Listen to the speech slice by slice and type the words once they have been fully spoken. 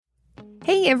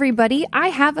Hey everybody, I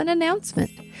have an announcement.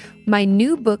 My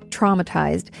new book,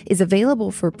 Traumatized, is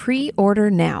available for pre-order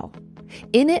now.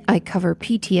 In it, I cover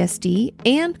PTSD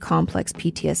and complex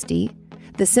PTSD,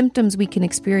 the symptoms we can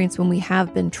experience when we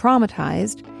have been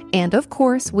traumatized, and of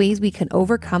course, ways we can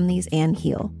overcome these and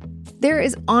heal. There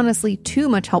is honestly too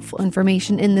much helpful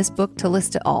information in this book to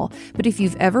list it all, but if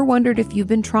you've ever wondered if you've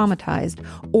been traumatized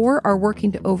or are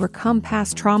working to overcome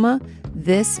past trauma,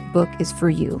 this book is for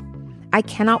you. I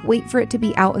cannot wait for it to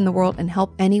be out in the world and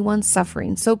help anyone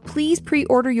suffering, so please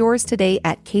pre-order yours today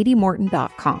at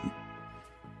katiemorton.com.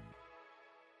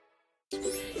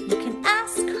 You can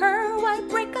ask her why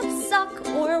breakups suck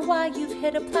or why you've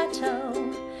hit a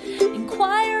plateau.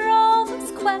 Inquire all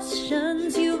those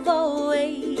questions you've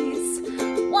always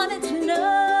wanted to know.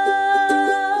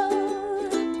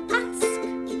 Ask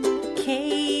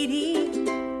Katie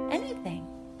anything.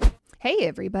 Hey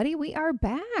everybody, we are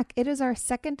back. It is our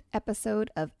second episode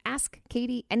of Ask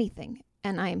Katie Anything,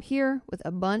 and I am here with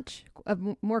a bunch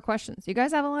of more questions. You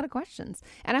guys have a lot of questions,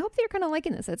 and I hope that you're kind of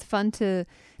liking this. It's fun to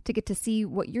get to see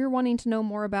what you're wanting to know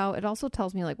more about. It also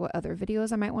tells me like what other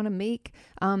videos I might want to make,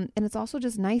 and it's also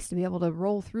just nice to be able to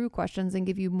roll through questions and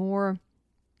give you more.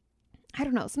 I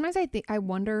don't know. Sometimes I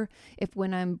wonder if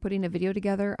when I'm putting a video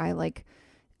together, I like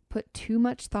put too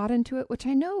much thought into it, which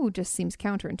I know just seems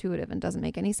counterintuitive and doesn't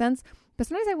make any sense. But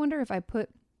sometimes I wonder if I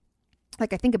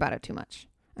think about it too much,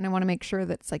 and I want to make sure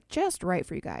that it's like just right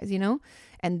for you guys, you know?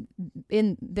 And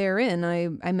therein,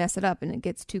 I mess it up and it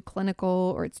gets too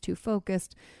clinical or it's too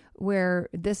focused, where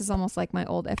this is almost like my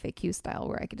old FAQ style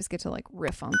where I could just get to like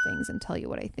riff on things and tell you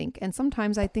what I think. And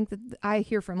sometimes I think that I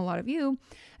hear from a lot of you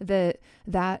that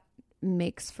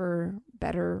makes for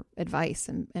better advice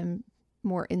and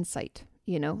more insight,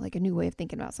 you know, like a new way of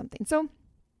thinking about something. So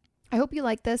I hope you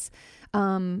like this.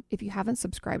 If you haven't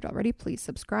subscribed already, please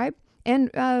subscribe and,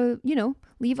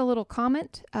 leave a little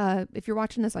comment. If you're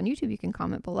watching this on YouTube, you can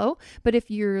comment below. But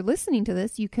if you're listening to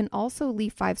this, you can also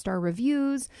leave 5-star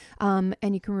reviews, and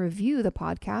you can review the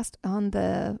podcast on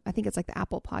I think it's like the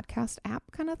Apple Podcast app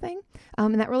kind of thing.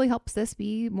 And that really helps this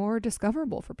be more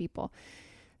discoverable for people.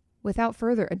 Without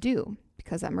further ado,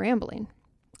 because I'm rambling,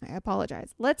 I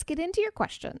apologize. Let's get into your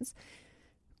questions.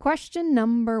 Question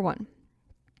number 1.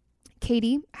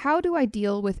 Katie, how do I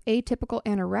deal with atypical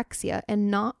anorexia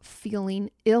and not feeling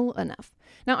ill enough?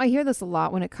 Now, I hear this a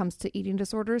lot when it comes to eating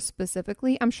disorders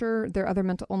specifically. I'm sure there are other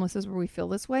mental illnesses where we feel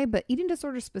this way, but eating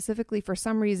disorders specifically, for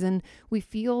some reason, we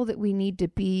feel that we need to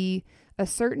be a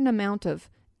certain amount of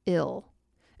ill.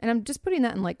 And I'm just putting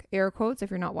that in like air quotes. If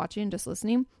you're not watching, just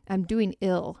listening, I'm doing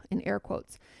ill in air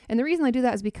quotes. And the reason I do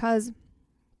that is because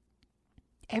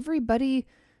everybody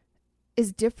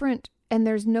is different, and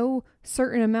there's no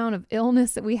certain amount of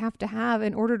illness that we have to have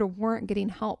in order to warrant getting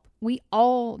help. We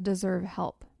all deserve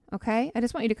help, okay? I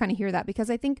just want you to kind of hear that, because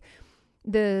I think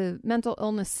the mental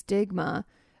illness stigma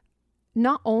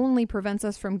not only prevents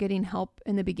us from getting help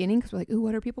in the beginning, because we're like, ooh,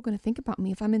 what are people going to think about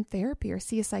me if I'm in therapy or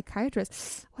see a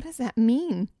psychiatrist? What does that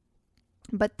mean?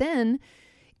 But then,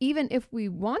 even if we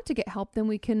want to get help, then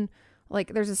we can,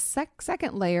 like, there's a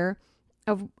second layer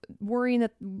of worrying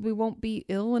that we won't be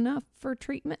ill enough for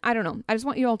treatment. I don't know. I just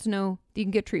want you all to know that you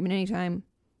can get treatment anytime.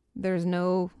 There's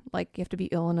no, like, you have to be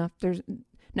ill enough.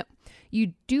 No.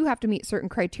 You do have to meet certain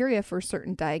criteria for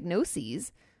certain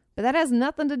diagnoses, but that has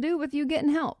nothing to do with you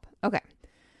getting help. Okay.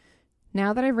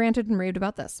 Now that I've ranted and raved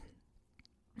about this,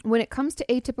 when it comes to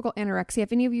atypical anorexia,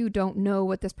 if any of you don't know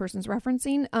what this person's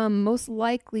referencing, most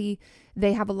likely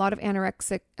they have a lot of the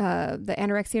anorexia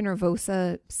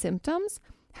nervosa symptoms.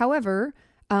 However,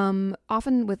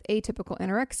 often with atypical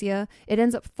anorexia, it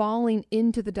ends up falling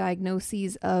into the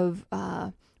diagnoses of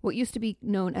what used to be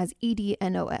known as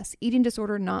EDNOS, eating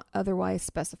disorder not otherwise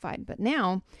specified. But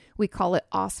now we call it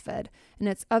OSFED, and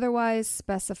it's otherwise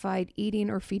specified eating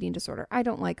or feeding disorder. I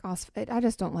don't like OSFED. I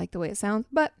just don't like the way it sounds,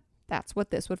 but that's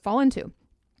what this would fall into.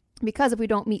 Because if we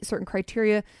don't meet certain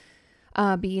criteria,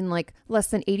 being like less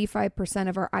than 85%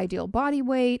 of our ideal body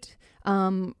weight,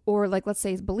 or like, let's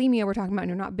say it's bulimia we're talking about, and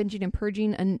you're not binging and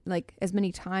purging and like as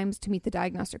many times to meet the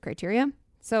diagnostic criteria.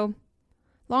 So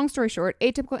long story short,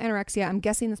 atypical anorexia, I'm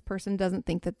guessing this person doesn't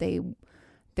think that they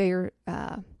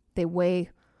weigh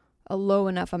a low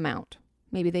enough amount.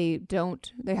 Maybe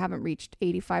they haven't reached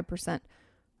 85%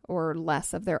 or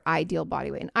less of their ideal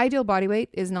body weight. And ideal body weight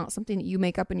is not something that you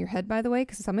make up in your head, by the way,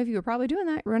 because some of you are probably doing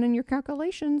that, running your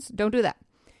calculations. Don't do that.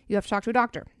 You have to talk to a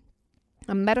doctor,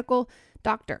 a medical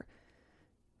doctor.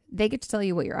 They get to tell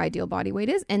you what your ideal body weight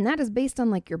is, and that is based on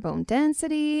like your bone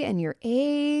density and your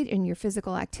age and your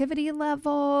physical activity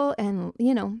level and,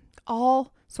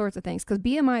 all sorts of things, because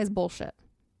BMI is bullshit.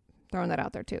 Throwing that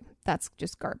out there too. That's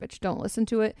just garbage. Don't listen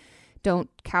to it. Don't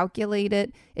calculate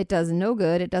it. It does no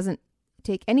good. It doesn't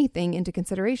take anything into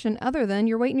consideration other than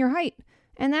your weight and your height.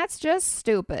 And that's just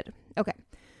stupid. Okay.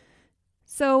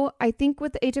 So I think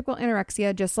with the atypical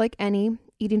anorexia, just like any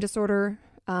eating disorder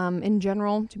in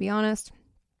general, to be honest,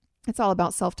 it's all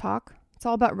about self-talk. It's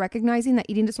all about recognizing that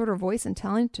eating disorder voice and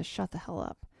telling it to shut the hell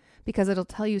up, because it'll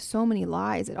tell you so many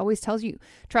lies. It always tells you,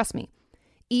 trust me,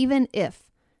 even if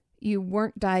you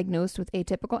weren't diagnosed with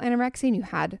atypical anorexia and you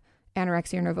had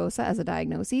anorexia nervosa as a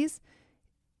diagnosis,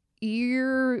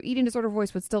 your eating disorder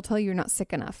voice would still tell you you're not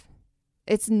sick enough.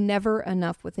 It's never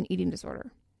enough with an eating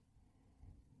disorder.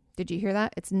 Did you hear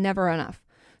that? It's never enough.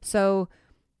 So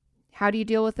how do you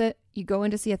deal with it? You go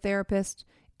in to see a therapist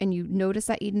and you notice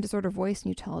that eating disorder voice and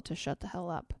you tell it to shut the hell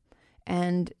up.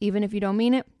 And even if you don't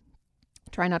mean it,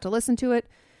 try not to listen to it,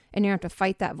 and you have to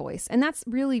fight that voice. And that's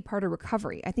really part of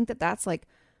recovery. I think that that's like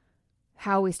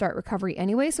how we start recovery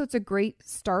anyway. So it's a great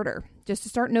starter just to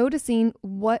start noticing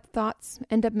what thoughts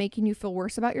end up making you feel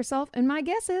worse about yourself. And my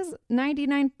guess is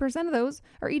 99% of those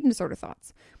are eating disorder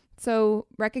thoughts. So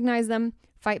recognize them,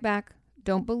 fight back,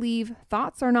 don't believe.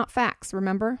 Thoughts are not facts.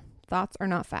 Remember, thoughts are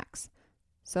not facts.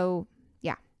 So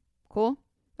yeah, cool.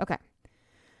 Okay.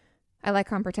 I like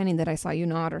how I'm pretending that I saw you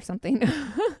nod or something,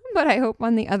 but I hope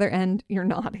on the other end you're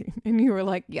nodding and you were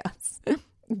like, yes,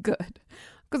 good.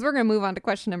 Because we're going to move on to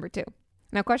question number 2.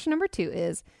 Now, question number 2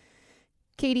 is,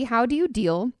 Katie, how do you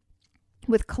deal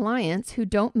with clients who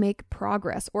don't make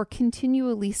progress or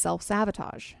continually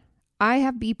self-sabotage? I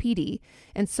have BPD,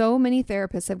 and so many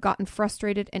therapists have gotten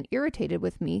frustrated and irritated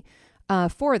with me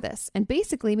for this, and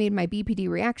basically made my BPD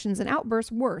reactions and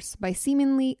outbursts worse by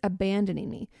seemingly abandoning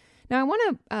me. Now, I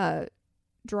want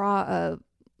to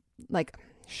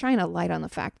shine a light on the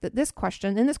fact that in this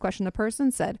question, the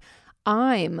person said,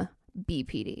 I'm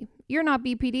BPD. You're not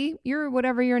BPD. You're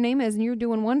whatever your name is, and you're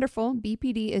doing wonderful.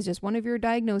 BPD is just one of your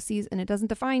diagnoses, and it doesn't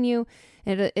define you,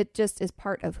 and it just is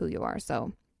part of who you are.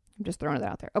 So I'm just throwing it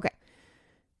out there. Okay.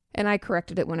 And I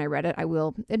corrected it when I read it. I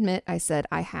will admit I said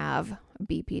I have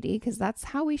BPD because that's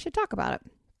how we should talk about it.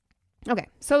 Okay,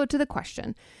 so to the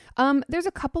question, there's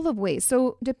a couple of ways.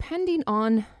 So depending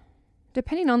on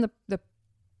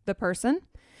the person,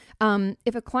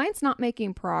 if a client's not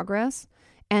making progress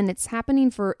and it's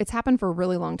happened for a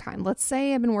really long time. Let's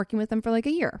say I've been working with them for like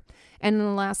a year, and in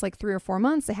the last like 3 or 4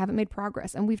 months they haven't made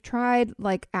progress, and we've tried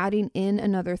like adding in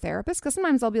another therapist, because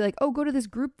sometimes I'll be like, oh, go to this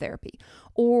group therapy,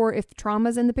 or if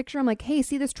trauma's in the picture, I'm like, hey,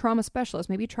 see this trauma specialist,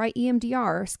 maybe try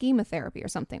EMDR or schema therapy or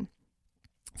something.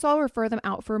 So I'll refer them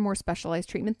out for a more specialized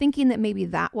treatment, thinking that maybe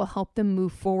that will help them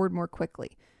move forward more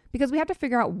quickly, because we have to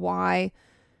figure out why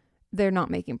they're not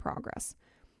making progress.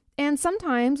 And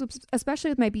sometimes,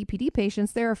 especially with my BPD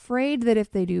patients, they're afraid that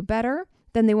if they do better,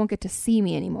 then they won't get to see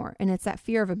me anymore. And it's that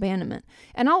fear of abandonment.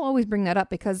 And I'll always bring that up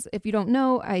because if you don't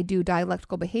know, I do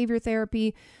dialectical behavior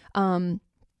therapy,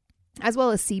 as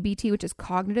well as CBT, which is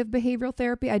cognitive behavioral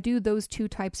therapy. I do those 2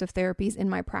 types of therapies in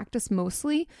my practice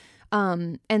mostly.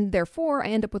 And therefore, I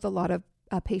end up with a lot of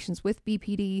patients with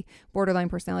BPD, borderline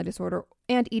personality disorder,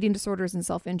 and eating disorders and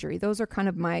self-injury. Those are kind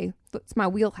of my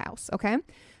wheelhouse, okay?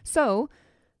 So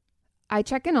I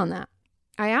check in on that.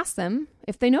 I ask them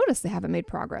if they notice they haven't made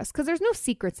progress, because there's no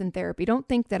secrets in therapy. Don't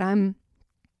think that I'm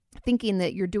thinking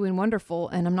that you're doing wonderful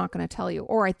and I'm not going to tell you,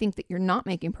 or I think that you're not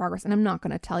making progress and I'm not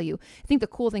going to tell you. I think the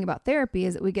cool thing about therapy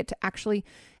is that we get to actually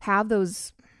have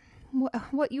those,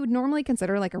 what you would normally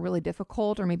consider like a really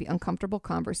difficult or maybe uncomfortable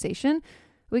conversation.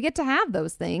 We get to have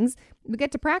those things. We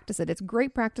get to practice it. It's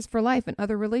great practice for life and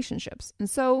other relationships. And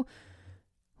so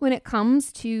when it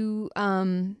comes to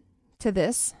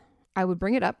this, I would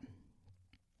bring it up.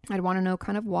 I'd want to know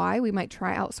kind of why. We might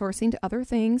try outsourcing to other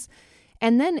things.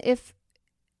 And then if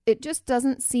it just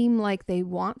doesn't seem like they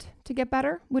want to get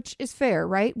better, which is fair,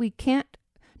 right?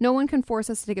 No one can force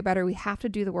us to get better. We have to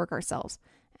do the work ourselves.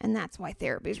 And that's why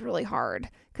therapy is really hard,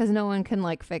 because no one can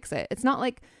like fix it. It's not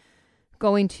like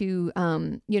going to,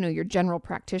 your general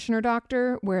practitioner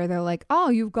doctor where they're like, oh,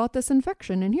 you've got this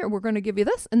infection and here, we're going to give you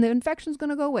this and the infection's going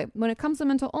to go away. When it comes to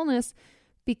mental illness,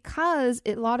 because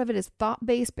a lot of it is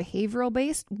thought-based,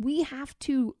 behavioral-based, we have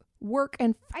to work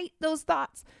and fight those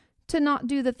thoughts to not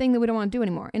do the thing that we don't want to do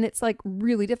anymore. And it's like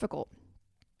really difficult.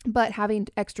 But having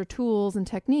extra tools and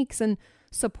techniques and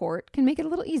support can make it a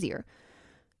little easier.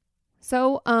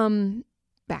 So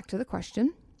back to the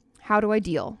question, how do I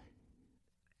deal?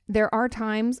 There are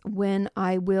times when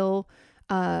I will,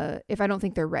 if I don't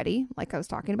think they're ready, like I was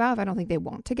talking about, if I don't think they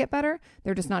want to get better,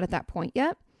 they're just not at that point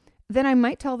yet, then I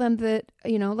might tell them that,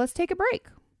 let's take a break.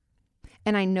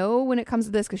 And I know when it comes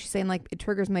to this, because she's saying like it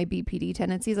triggers my BPD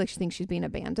tendencies, like she thinks she's being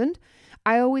abandoned.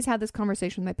 I always have this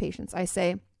conversation with my patients. I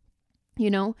say,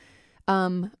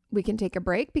 We can take a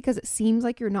break because it seems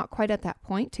like you're not quite at that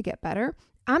point to get better.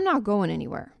 I'm not going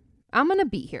anywhere. I'm going to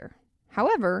be here.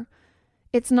 However,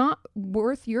 it's not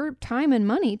worth your time and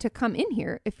money to come in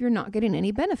here if you're not getting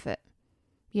any benefit.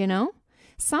 You know,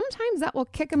 sometimes that will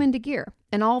kick them into gear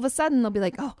and all of a sudden they'll be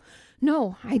like, oh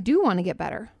no, I do want to get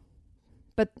better.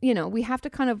 But you know, we have to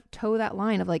kind of toe that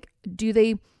line of like,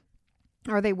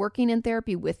 are they working in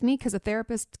therapy with me? Because a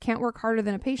therapist can't work harder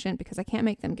than a patient because I can't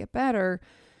make them get better.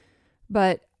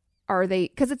 But are they,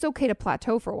 because it's okay to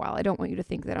plateau for a while. I don't want you to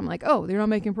think that I'm like, oh, they're not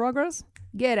making progress.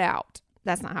 Get out.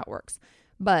 That's not how it works.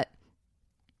 But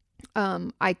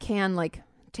I can like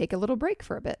take a little break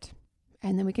for a bit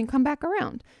and then we can come back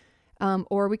around.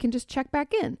 Or we can just check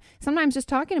back in. Sometimes just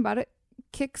talking about it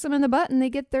kicks them in the butt and they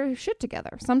get their shit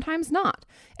together. Sometimes not.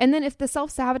 And then if the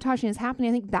self-sabotaging is happening,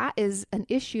 I think that is an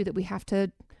issue that we have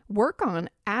to work on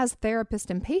as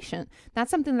therapist and patient. That's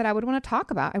something that I would want to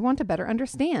talk about. I want to better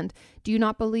understand. Do you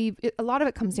not believe a lot of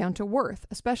it comes down to worth,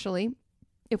 especially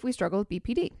if we struggle with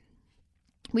BPD?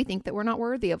 We think that we're not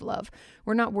worthy of love.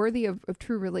 We're not worthy of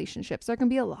true relationships. There can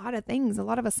be a lot of things, a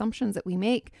lot of assumptions that we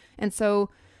make. And so,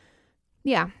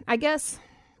 yeah, I guess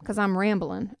because I'm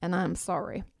rambling and I'm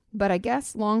sorry, but I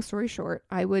guess long story short,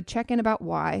 I would check in about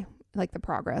why, like the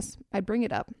progress. I'd bring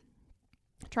it up,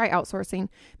 try outsourcing,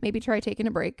 maybe try taking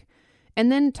a break, and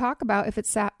then talk about if it's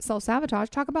self-sabotage,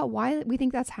 talk about why we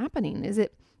think that's happening. Is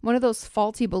it one of those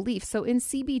faulty beliefs? So in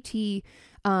CBT,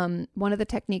 one of the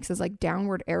techniques is like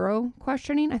downward arrow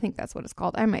questioning. I think that's what it's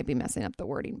called. I might be messing up the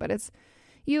wording, but it's,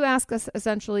 you ask us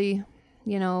essentially,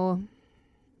 you know,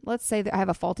 let's say that I have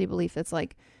a faulty belief. It's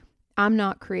like, I'm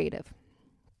not creative.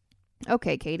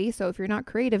 Okay, Katie, so if you're not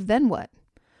creative, then what?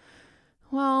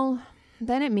 Well,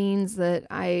 then it means that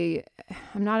I'm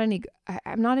not any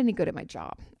good at my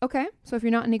job. Okay, so if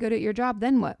you're not any good at your job,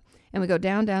 then what? And we go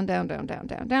down, down, down, down, down,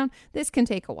 down, down. This can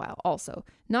take a while also.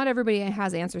 Not everybody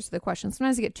has answers to the questions.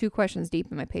 Sometimes I get 2 questions deep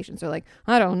and my patients are like,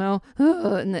 I don't know.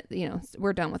 And you know,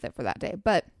 we're done with it for that day.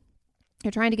 But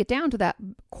you're trying to get down to that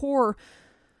core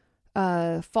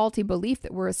faulty belief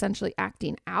that we're essentially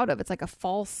acting out of. It's like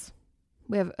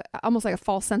we have almost like a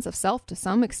false sense of self to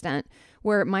some extent,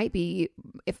 where it might be,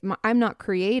 I'm not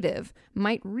creative,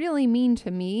 might really mean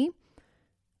to me,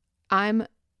 I'm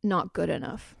not good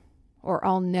enough, or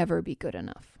I'll never be good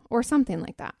enough, or something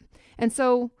like that. And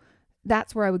so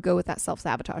that's where I would go with that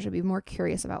self-sabotage. I'd be more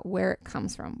curious about where it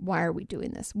comes from. Why are we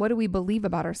doing this? What do we believe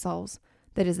about ourselves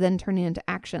that is then turning into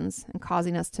actions and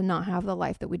causing us to not have the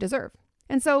life that we deserve?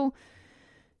 And so,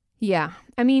 yeah,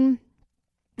 I mean,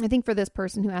 I think for this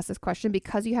person who asked this question,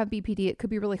 because you have BPD, it could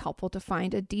be really helpful to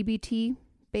find a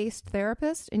DBT-based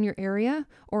therapist in your area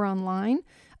or online,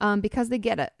 because they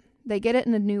get it. They get it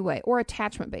in a new way, or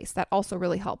attachment-based. That also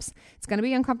really helps. It's going to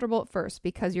be uncomfortable at first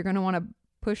because you're going to want to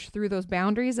push through those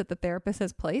boundaries that the therapist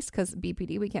has placed, because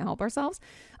BPD, we can't help ourselves,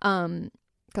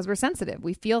 because we're sensitive.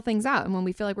 We feel things out. And when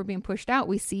we feel like we're being pushed out,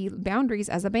 we see boundaries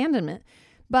as abandonment.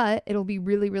 But it'll be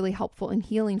really, really helpful and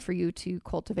healing for you to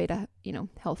cultivate a,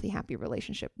 healthy, happy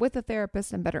relationship with a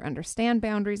therapist and better understand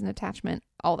boundaries and attachment,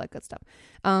 all that good stuff.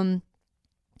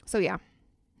 So yeah,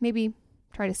 maybe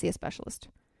try to see a specialist.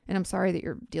 And I'm sorry that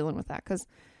you're dealing with that, because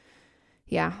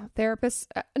yeah, therapists,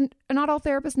 not all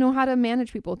therapists know how to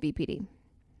manage people with BPD.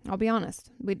 I'll be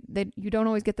honest. You don't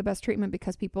always get the best treatment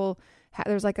because people,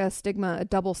 there's like a stigma, a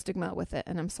double stigma with it.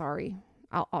 And I'm sorry.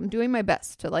 I'm doing my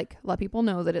best to let people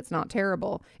know that it's not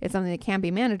terrible. It's something that can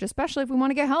be managed, especially if we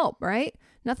want to get help, right?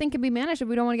 Nothing can be managed if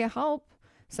we don't want to get help.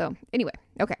 So anyway,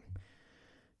 okay.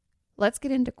 Let's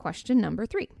get into question number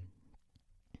 3.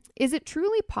 Is it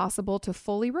truly possible to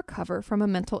fully recover from a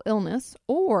mental illness,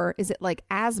 or is it like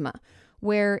asthma,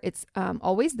 where it's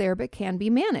always there but can be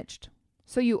managed?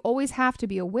 So you always have to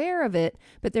be aware of it,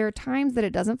 but there are times that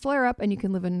it doesn't flare up and you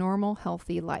can live a normal,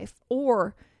 healthy life.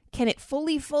 Or can it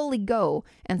fully go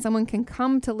and someone can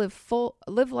come to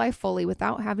live life fully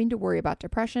without having to worry about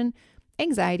depression,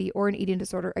 anxiety, or an eating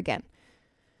disorder again?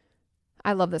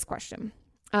 I love this question.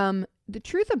 The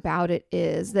truth about it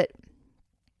is that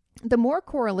the more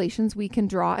correlations we can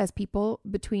draw as people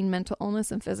between mental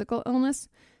illness and physical illness,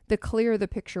 the clearer the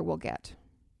picture we'll get.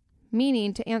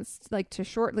 Meaning, to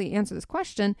shortly answer this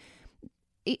question,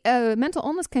 mental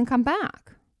illness can come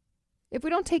back if we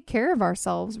don't take care of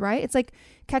ourselves, right? It's like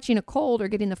catching a cold or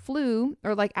getting the flu,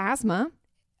 or like asthma.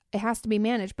 It has to be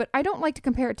managed. But I don't like to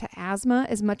compare it to asthma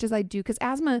as much as I do, because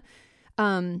asthma,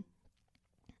 in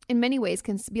many ways,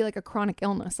 can be like a chronic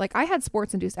illness. Like I had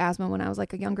sports-induced asthma when I was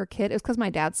like a younger kid. It was because my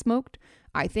dad smoked,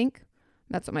 I think.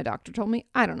 That's what my doctor told me.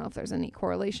 I don't know if there's any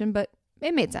correlation, but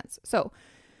it made sense. So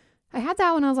I had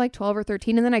that when I was like 12 or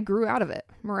 13, and then I grew out of it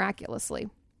miraculously.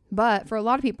 But for a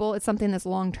lot of people, it's something that's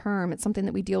long term. It's something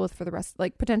that we deal with for the rest,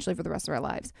 like potentially for the rest of our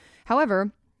lives.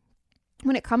 However,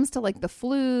 when it comes to like the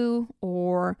flu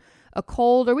or a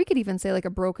cold, or we could even say like a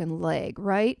broken leg,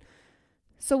 right?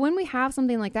 So when we have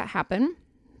something like that happen,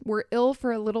 we're ill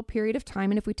for a little period of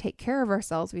time. And if we take care of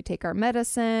ourselves, we take our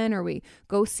medicine or we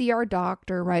go see our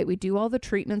doctor, right? We do all the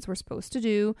treatments we're supposed to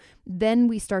do. Then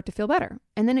we start to feel better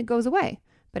and then it goes away,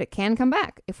 but it can come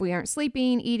back if we aren't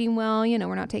sleeping, eating well,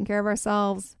 we're not taking care of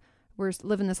ourselves. We're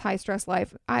living this high stress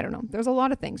life. I don't know. There's a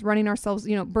lot of things running ourselves,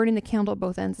 burning the candle at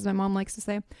both ends, as my mom likes to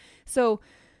say. So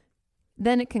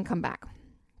then it can come back.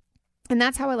 And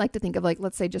that's how I like to think of like,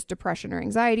 let's say just depression or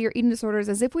anxiety or eating disorders,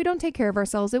 as if we don't take care of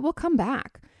ourselves, it will come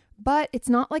back. But it's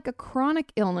not like a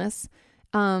chronic illness.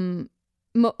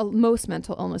 Most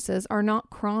mental illnesses are not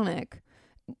chronic,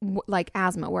 like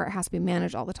asthma, where it has to be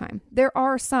managed all the time. There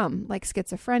are some like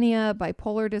schizophrenia,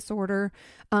 bipolar disorder.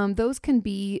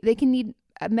 They can need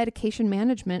medication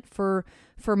management for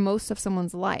most of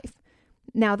someone's life.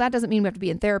 Now, that doesn't mean we have to be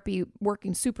in therapy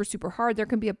working super, super hard. There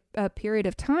can be a period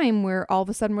of time where all of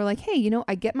a sudden we're like, hey,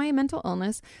 I get my mental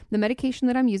illness. The medication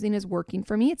that I'm using is working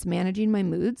for me. It's managing my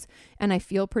moods and I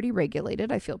feel pretty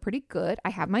regulated. I feel pretty good.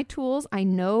 I have my tools. I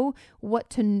know what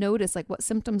to notice, like what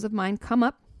symptoms of mine come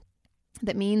up.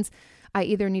 That means I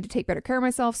either need to take better care of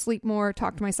myself, sleep more,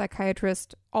 talk to my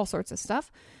psychiatrist, all sorts of stuff.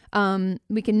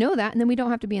 We can know that, and then we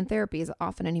don't have to be in therapy as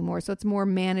often anymore. So it's more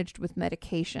managed with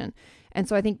medication. And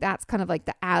so I think that's kind of like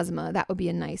the asthma. That would be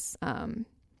a nice, what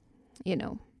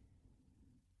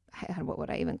would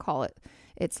I even call it?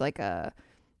 It's like a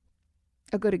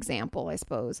good example, I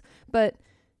suppose. But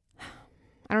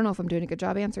I don't know if I'm doing a good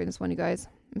job answering this one, you guys.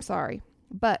 I'm sorry.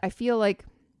 But I feel like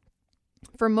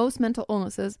for most mental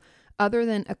illnesses, other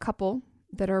than a couple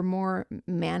that are more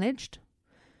managed,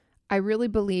 I really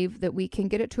believe that we can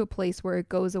get it to a place where it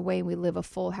goes away and we live a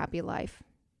full, happy life.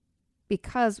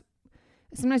 Because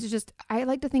sometimes it's just, I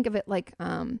like to think of it like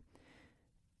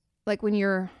when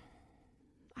you're,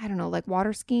 I don't know, like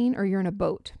water skiing, or you're in a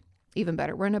boat. Even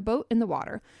better, we're in a boat in the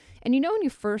water. And when you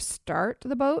first start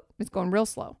the boat, it's going real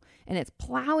slow and it's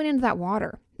plowing into that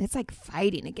water. It's like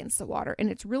fighting against the water, and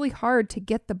it's really hard to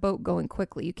get the boat going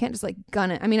quickly. You can't just like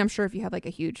gun it. I mean, I'm sure if you have like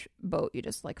a huge boat, you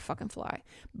just like fucking fly.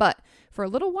 But for a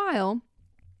little while,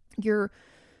 you're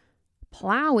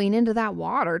plowing into that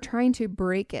water, trying to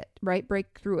break it, right?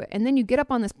 Break through it. And then you get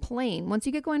up on this plane. Once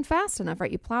you get going fast enough,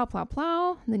 right? You plow,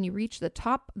 and then you reach the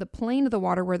top, the plane of the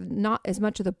water where not as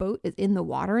much of the boat is in the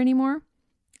water anymore.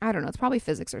 I don't know. It's probably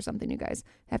physics or something, you guys.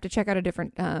 Have to check out a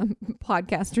different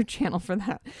podcast or channel for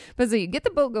that. But so you get the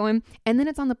boat going, and then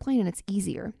it's on the plane and it's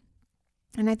easier.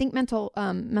 And I think mental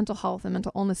health and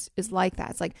mental illness is like that.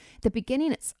 It's like at the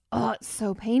beginning, it's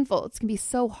so painful. It's going to be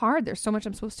so hard. There's so much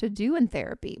I'm supposed to do in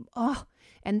therapy.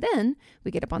 And then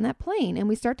we get up on that plane and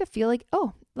we start to feel like,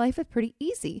 life is pretty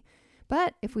easy.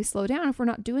 But if we slow down, if we're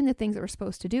not doing the things that we're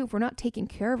supposed to do, if we're not taking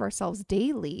care of ourselves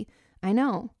daily, I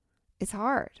know it's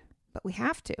hard, but we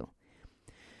have to.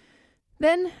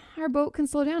 Then our boat can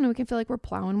slow down and we can feel like we're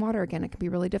plowing water again. It can be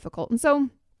really difficult. And so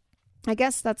I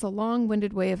guess that's a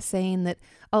long-winded way of saying that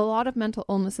a lot of mental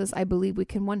illnesses, I believe we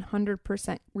can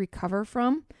 100% recover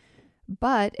from,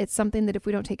 but it's something that if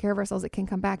we don't take care of ourselves, it can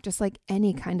come back just like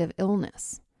any kind of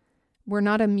illness. We're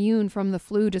not immune from the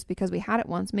flu just because we had it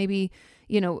once. Maybe,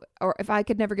 or if I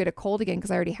could never get a cold again because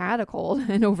I already had a cold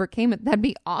and overcame it, that'd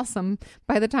be awesome.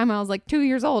 By the time I was like 2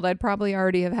 years old, I'd probably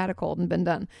already have had a cold and been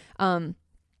done. But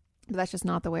that's just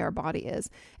not the way our body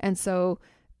is. And so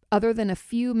other than a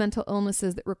few mental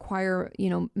illnesses that require,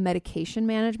 medication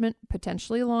management,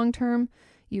 potentially long-term,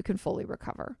 you can fully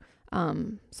recover.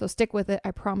 So stick with it.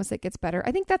 I promise it gets better.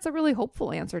 I think that's a really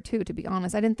hopeful answer too, to be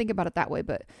honest. I didn't think about it that way,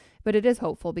 but it is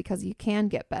hopeful because you can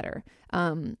get better.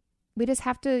 We just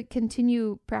have to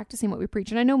continue practicing what we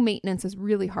preach. And I know maintenance is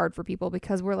really hard for people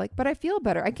because we're like, but I feel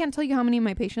better. I can't tell you how many of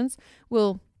my patients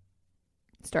will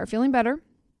start feeling better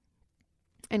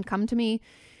and come to me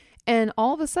and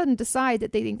all of a sudden decide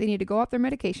that they think they need to go off their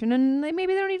medication and maybe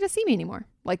they don't need to see me anymore.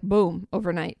 Like boom,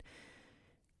 overnight.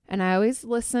 And I always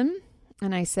listen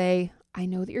and I say, I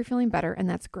know that you're feeling better and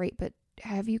that's great, but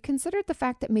have you considered the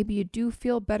fact that maybe you do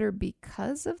feel better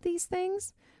because of these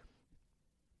things?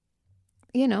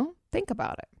 Think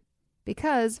about it,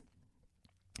 because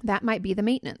that might be the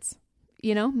maintenance.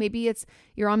 Maybe it's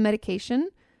you're on medication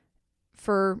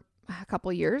for a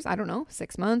couple years, I don't know,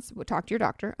 6 months, we'll talk to your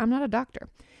doctor. I'm not a doctor.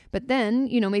 But then,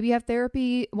 maybe you have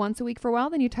therapy once a week for a while,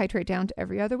 then you titrate down to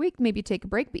every other week. Maybe you take a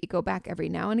break, but you go back every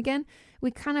now and again. We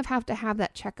kind of have to have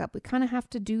that checkup. We kind of have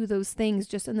to do those things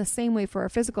just in the same way for our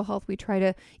physical health. We try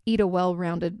to eat a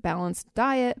well-rounded, balanced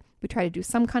diet. We try to do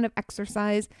some kind of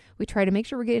exercise. We try to make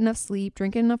sure we're getting enough sleep,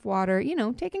 drinking enough water,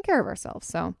 taking care of ourselves.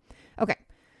 So, okay.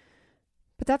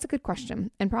 But that's a good question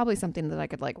and probably something that I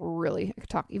could really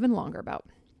talk even longer about.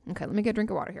 Okay, let me get a drink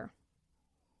of water here.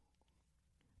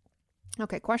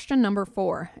 Okay, question number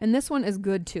 4. And this one is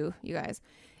good too, you guys.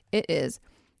 It is,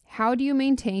 how do you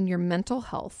maintain your mental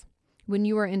health when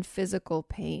you are in physical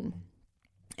pain?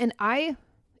 And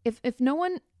if no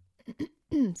one,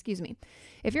 excuse me,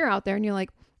 if you're out there and you're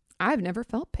like, I've never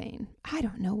felt pain. I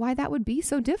don't know why that would be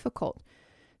so difficult.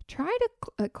 Try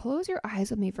to close your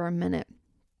eyes with me for a minute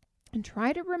and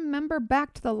try to remember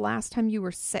back to the last time you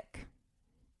were sick.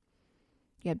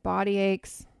 You had body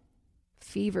aches,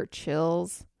 fever,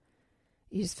 chills.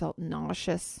 You just felt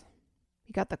nauseous.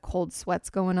 You got the cold sweats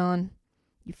going on.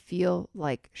 You feel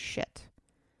like shit.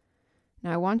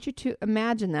 Now, I want you to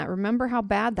imagine that. Remember how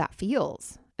bad that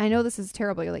feels. I know this is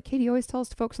terrible. You're like, Katie always tells us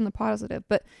to focus on the positive.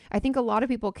 But I think a lot of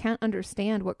people can't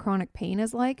understand what chronic pain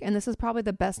is like. And this is probably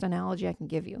the best analogy I can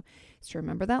give you. Is to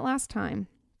remember that last time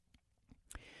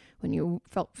when you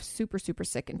felt super, super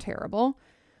sick and terrible.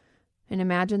 And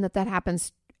imagine that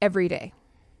happens every day.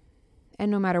 And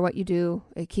no matter what you do,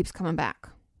 it keeps coming back,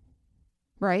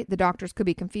 right? The doctors could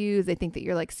be confused. They think that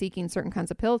you're seeking certain kinds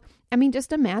of pills. I mean,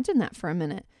 just imagine that for a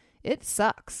minute. It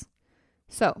sucks.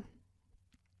 So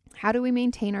how do we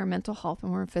maintain our mental health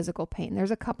when we're in physical pain? There's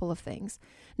a couple of things.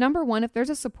 Number one, if there's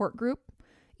a support group,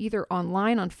 either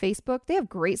online on Facebook, they have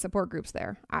great support groups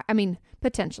there. I mean,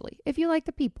 potentially, if you like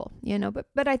the people,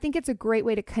 but I think it's a great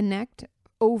way to connect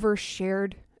over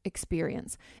shared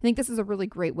experience. I think this is a really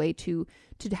great way to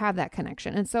have that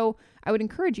connection. And so I would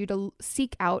encourage you to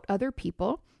seek out other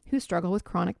people who struggle with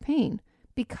chronic pain,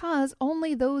 because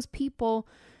only those people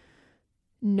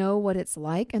know what it's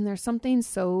like. And there's something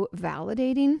so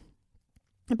validating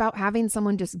about having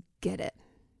someone just get it,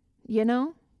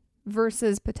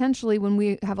 versus potentially when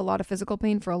we have a lot of physical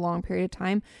pain for a long period of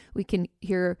time, we can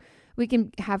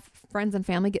have friends and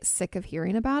family get sick of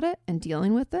hearing about it and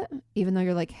dealing with it, even though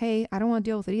you're like, hey, I don't want to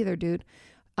deal with it either, dude.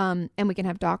 And we can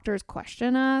have doctors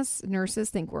question us. Nurses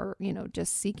think we're,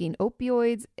 just seeking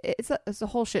opioids. It's a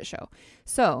whole shit show.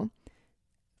 So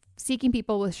seeking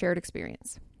people with shared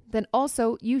experience. Then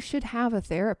also you should have a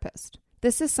therapist.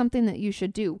 This is something that you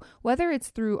should do, whether it's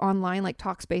through online, like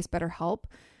Talkspace, BetterHelp.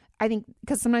 I think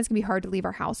because sometimes it can be hard to leave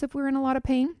our house if we're in a lot of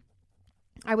pain.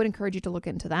 I would encourage you to look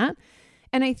into that.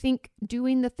 And I think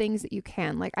doing the things that you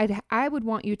can, I would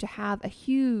want you to have a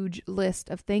huge list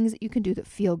of things that you can do that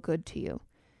feel good to you.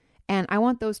 And I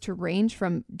want those to range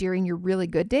from during your really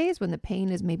good days when the pain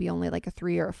is maybe only a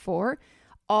 3 or a 4,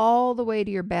 all the way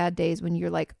to your bad days when you're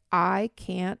like, I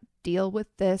can't deal with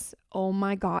this. Oh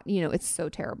my God. It's so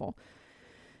terrible.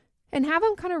 And have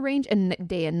them kind of range in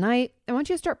day and night. I want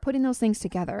you to start putting those things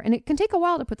together. And it can take a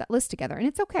while to put that list together. And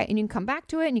it's okay. And you can come back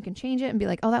to it and you can change it and be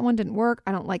like, oh, that one didn't work.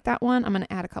 I don't like that one. I'm going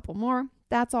to add a couple more.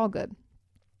 That's all good.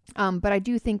 But I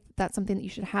do think that's something that you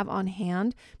should have on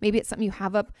hand. Maybe it's something you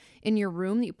have up in your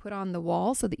room that you put on the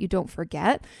wall so that you don't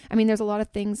forget. I mean, there's a lot of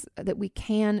things that we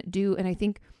can do. And I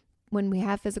think when we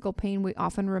have physical pain, we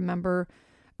often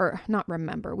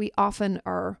we often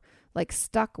are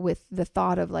stuck with the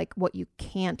thought of what you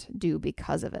can't do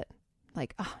because of it.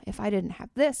 If I didn't have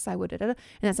this, I would. And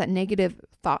that's that negative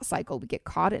thought cycle we get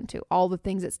caught into, all the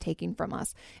things it's taking from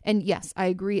us. And yes, I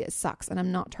agree, it sucks. And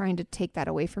I'm not trying to take that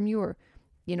away from you or,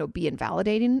 be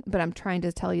invalidating, but I'm trying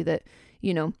to tell you that,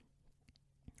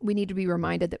 we need to be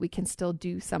reminded that we can still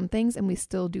do some things and we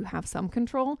still do have some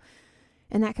control.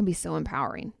 And that can be so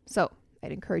empowering. So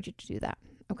I'd encourage you to do that.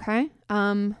 Okay.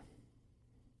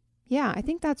 Yeah, I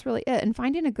think that's really it. And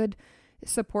finding a good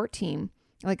support team,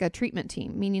 like a treatment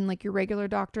team, meaning your regular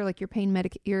doctor, your pain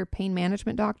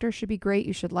management doctor should be great.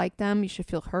 You should like them. You should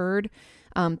feel heard.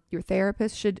 Your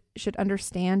therapist should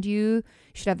understand you. You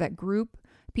should have that group,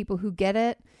 people who get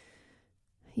it.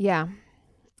 Yeah.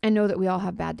 And know that we all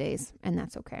have bad days and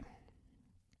that's okay.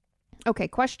 Okay.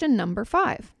 Question number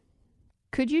 5.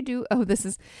 Could you do, this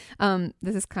is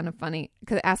kind of funny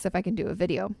because it asked if I can do a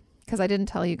video. Because I didn't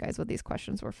tell you guys what these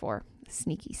questions were for.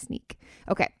 Sneaky sneak.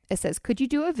 Okay. It says, could you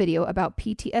do a video about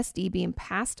PTSD being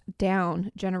passed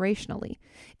down generationally?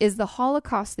 Is the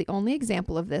Holocaust the only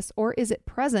example of this, or is it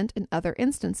present in other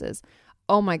instances?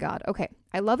 Oh my God. Okay.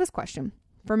 I love this question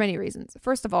for many reasons.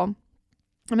 First of all,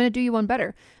 I'm going to do you one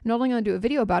better. I'm not only going to do a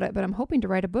video about it, but I'm hoping to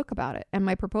write a book about it. And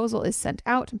my proposal is sent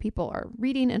out and people are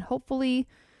reading, and hopefully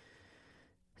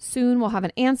soon we'll have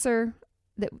an answer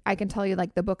that I can tell you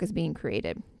like the book is being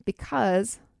created,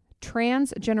 because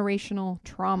transgenerational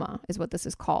trauma is what this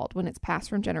is called when it's passed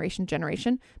from generation to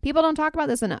generation. People don't talk about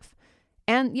this enough.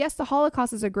 And yes, the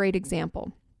Holocaust is a great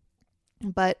example,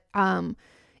 but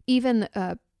even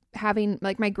having,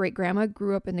 like, my great grandma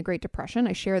grew up in the Great Depression.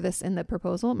 I share this in the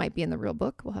proposal. It might be in the real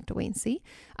book. We'll have to wait and see.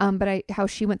 But how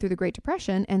she went through the Great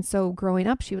Depression. And so growing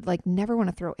up, she would like never want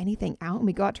to throw anything out. And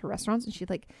we go out to restaurants and she'd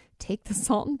like take the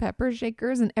salt and pepper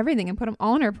shakers and everything and put them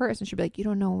all in her purse. And she'd be like, you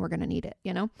don't know when we're going to need it,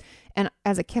 you know? And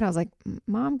as a kid, I was like,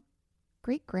 Mom,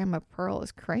 great grandma Pearl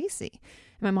is crazy.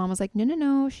 And my mom was like,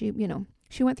 no.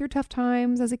 She went through tough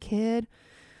times as a kid.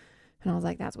 And I was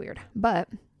like, that's weird. But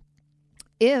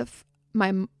if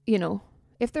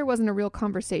there wasn't a real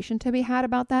conversation to be had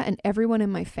about that and everyone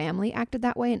in my family acted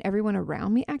that way and everyone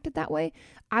around me acted that way,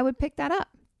 I would pick that up.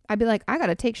 I'd be like, I got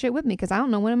to take shit with me because I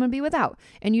don't know when I'm going to be without.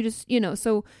 And you just,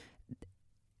 so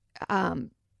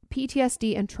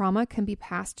PTSD and trauma can be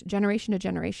passed generation to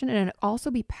generation, and it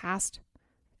also be passed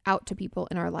out to people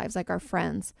in our lives, like our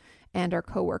friends and our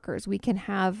coworkers. We can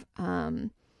have, I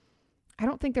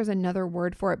don't think there's another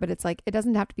word for it, but it's like, it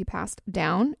doesn't have to be passed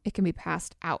down. It can be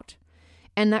passed out.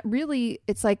 And that really,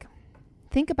 it's like,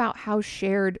 think about how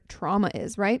shared trauma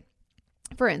is, right?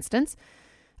 For instance,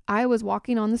 I was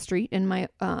walking on the street in my,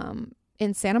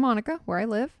 in Santa Monica, where I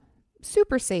live,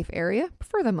 super safe area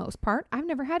for the most part. I've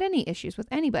never had any issues with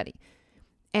anybody.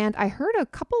 And I heard a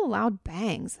couple of loud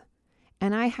bangs.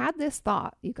 And I had this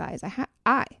thought, you guys,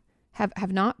 I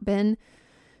have not been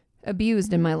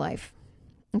abused in my life.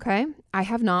 Okay. I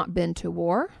have not been to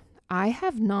war. I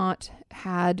have not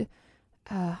had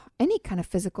any kind of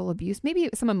physical abuse, maybe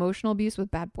some emotional abuse with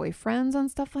bad boyfriends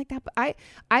and stuff like that. But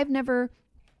I've never,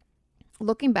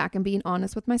 looking back and being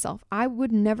honest with myself, I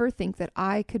would never think that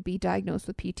I could be diagnosed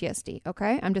with PTSD.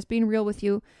 Okay. I'm just being real with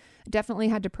you. Definitely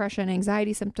had depression,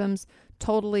 anxiety symptoms,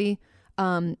 totally,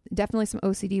 definitely some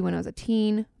OCD when I was a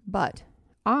teen, but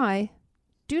I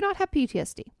do not have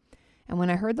PTSD. And when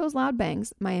I heard those loud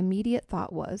bangs, my immediate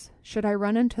thought was, should I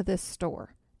run into this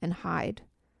store and hide?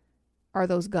 Are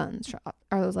those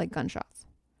like gunshots?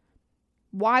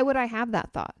 Why would I have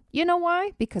that thought? You know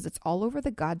why? Because it's all over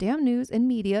the goddamn news and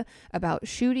media about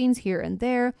shootings here and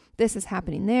there. This is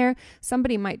happening there.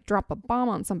 Somebody might drop a bomb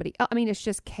on somebody else. I mean, it's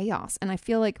just chaos. And I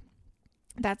feel like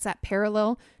that's that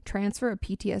parallel transfer of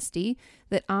PTSD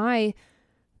that I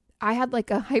had like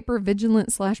a hypervigilant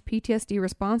 / PTSD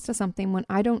response to something when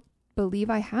I don't believe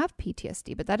I have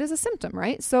PTSD, but that is a symptom,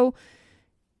 right? So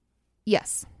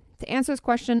yes, to answer this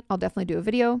question, I'll definitely do a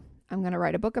video. I'm going to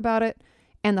write a book about it.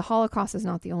 And the Holocaust is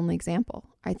not the only example.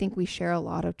 I think we share a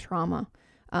lot of trauma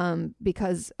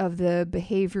because of the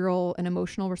behavioral and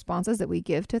emotional responses that we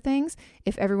give to things.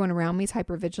 If everyone around me is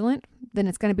hypervigilant, then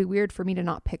it's going to be weird for me to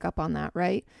not pick up on that,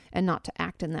 right? And not to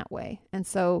act in that way. And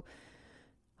so,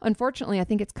 unfortunately, I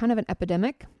think it's kind of an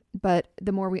epidemic, but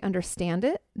the more we understand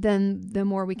it, then the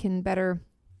more we can better,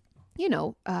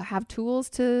 have tools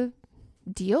to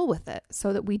deal with it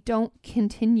so that we don't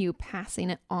continue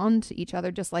passing it on to each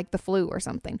other just like the flu or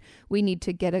something. We need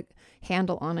to get a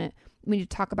handle on it. We need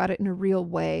to talk about it in a real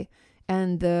way.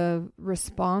 And the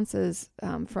responses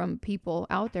from people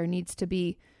out there needs to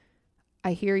be,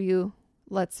 I hear you.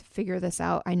 Let's figure this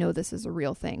out. I know this is a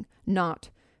real thing.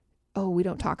 Not, oh, we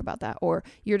don't talk about that. Or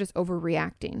you're just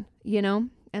overreacting,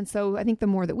 And so I think the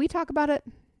more that we talk about it,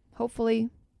 hopefully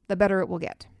the better it will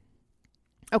get.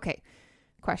 Okay.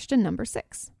 Question number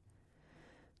 6.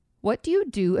 What do you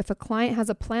do if a client has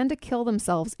a plan to kill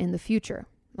themselves in the future?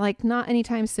 Like not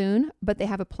anytime soon, but they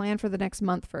have a plan for the next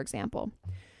month, for example.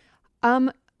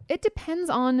 It depends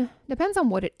on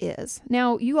what it is.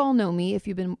 Now, you all know me if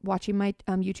you've been watching my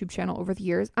YouTube channel over the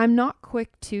years. I'm not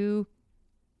quick to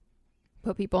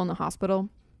put people in the hospital,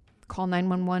 call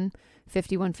 911,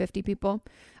 5150 people.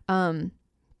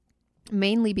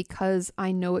 Mainly because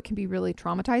I know it can be really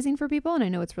traumatizing for people and I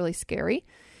know it's really scary.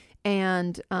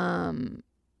 And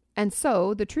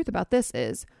so the truth about this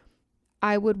is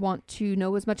I would want to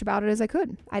know as much about it as I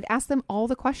could. I'd ask them all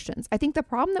the questions. I think the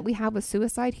problem that we have with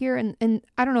suicide here, and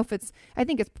I don't know if I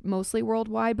think it's mostly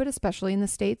worldwide, but especially in the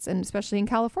States and especially in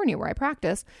California where I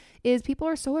practice, is people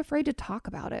are so afraid to talk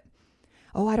about it.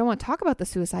 Oh, I don't want to talk about the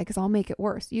suicide because I'll make it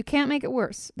worse. You can't make it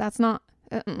worse. That's not,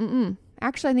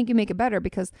 Actually, I think you make it better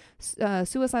because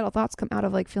suicidal thoughts come out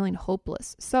of like feeling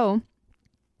hopeless. So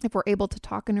if we're able to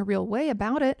talk in a real way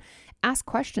about it, ask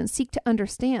questions, seek to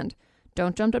understand.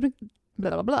 Don't jump to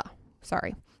blah, blah, blah.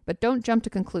 Sorry. But don't jump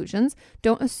to conclusions.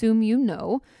 Don't assume you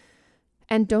know.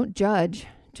 And don't judge,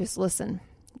 just listen,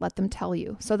 let them tell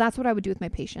you. So that's what I would do with my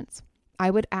patients. I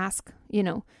would ask,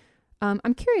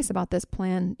 I'm curious about this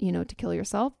plan, to kill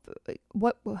yourself.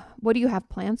 What do you have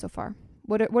planned so far?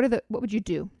 What would you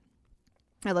do?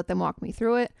 I let them walk me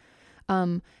through it.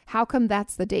 How come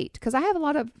that's the date? Because I have a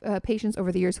lot of patients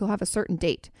over the years who'll have a certain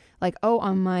date, like,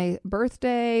 on my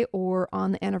birthday or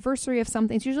on the anniversary of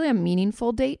something. It's usually a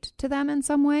meaningful date to them in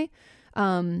some way.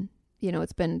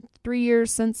 It's been 3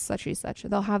 years since such and such.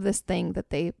 They'll have this thing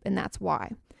and that's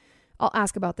why. I'll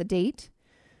ask about the date.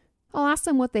 I'll ask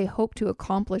them what they hope to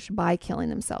accomplish by killing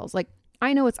themselves. Like,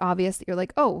 I know it's obvious that you're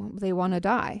like, oh, they want to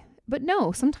die. But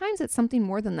no, sometimes it's something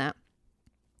more than that.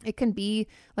 It can be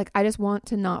like, I just want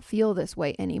to not feel this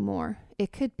way anymore.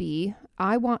 It could be,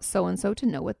 I want so-and-so to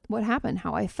know what happened,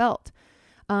 how I felt.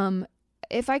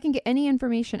 If I can get any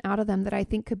information out of them that I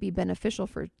think could be beneficial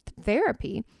for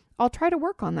therapy, I'll try to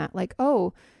work on that. Like,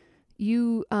 oh,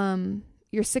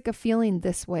 you're sick of feeling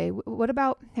this way. What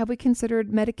about, have we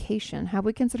considered medication? Have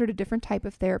we considered a different type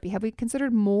of therapy? Have we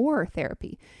considered more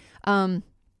therapy? And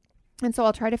so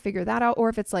I'll try to figure that out. Or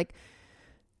if it's like,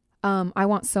 I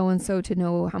want so-and-so to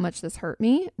know how much this hurt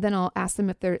me, then I'll ask them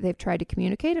if they've tried to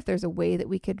communicate, if there's a way that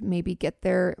we could maybe get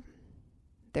their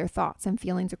thoughts and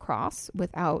feelings across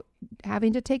without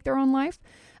having to take their own life.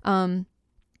 I'm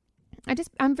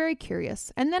very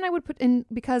curious. And then I would put in,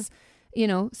 because,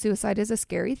 suicide is a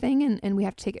scary thing and we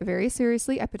have to take it very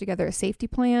seriously. I put together a safety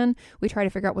plan. We try to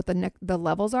figure out what the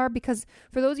levels are, because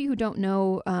for those of you who don't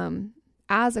know,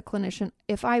 as a clinician,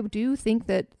 if I do think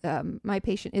that my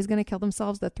patient is going to kill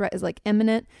themselves, the threat is like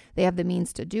imminent, they have the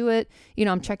means to do it,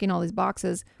 I'm checking all these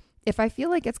boxes. If I feel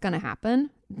like it's going to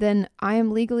happen, then I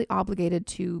am legally obligated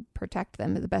to protect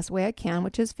them the best way I can,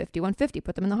 which is 5150,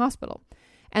 put them in the hospital.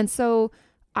 And so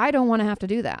I don't want to have to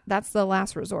do that. That's the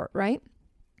last resort, right?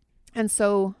 And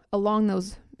so along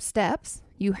those steps,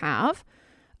 you have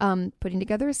putting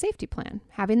together a safety plan,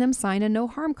 having them sign a no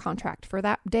harm contract for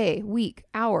that day, week,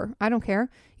 hour. I don't care.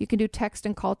 You can do text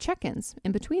and call check-ins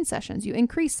in between sessions. You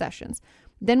increase sessions.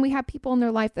 Then we have people in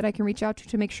their life that I can reach out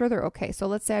to make sure they're okay. So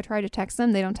let's say I try to text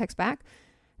them, they don't text back.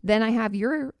 Then I have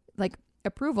your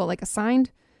approval, like a signed,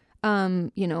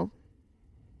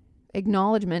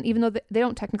 acknowledgement, even though they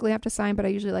don't technically have to sign, but I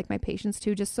usually like my patients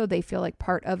to, just so they feel like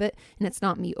part of it and it's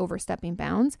not me overstepping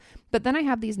bounds. But then I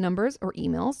have these numbers or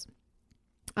emails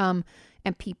and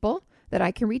people that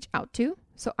I can reach out to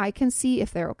so I can see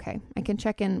if they're okay. I can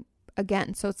check in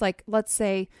again. So it's like, let's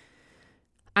say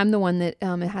I'm the one that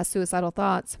has suicidal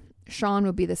thoughts. Sean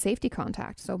would be the safety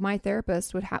contact. So my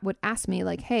therapist would ask me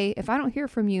like, hey, if I don't hear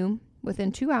from you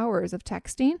within 2 hours of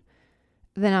texting,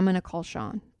 then I'm going to call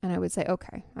Sean. And I would say,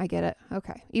 okay, I get it.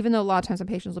 Okay. Even though a lot of times some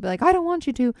patients will be like, I don't want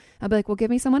you to. I'll be like, well,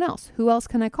 give me someone else. Who else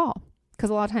can I call? Because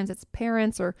a lot of times it's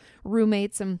parents or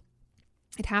roommates, and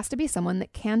it has to be someone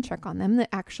that can check on them, that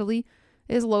actually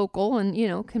is local and,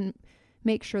 can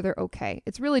make sure they're okay.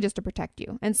 It's really just to protect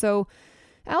you. And so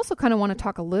I also kind of want to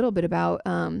talk a little bit about,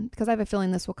 because I have a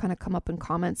feeling this will kind of come up in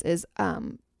comments, is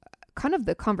kind of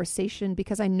the conversation,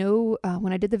 because I know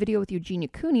when I did the video with Eugenia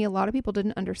Cooney, a lot of people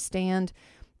didn't understand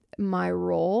my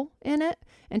role in it.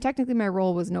 And technically my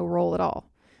role was no role at all.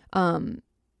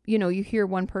 You hear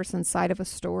one person's side of a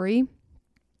story,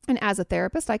 and as a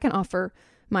therapist, I can offer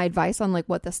my advice on like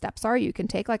what the steps are you can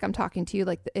take. Like I'm talking to you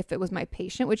like if it was my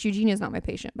patient, which Eugenia is not my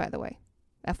patient, by the way,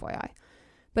 FYI.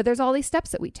 But there's all these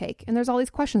steps that we take, and there's all these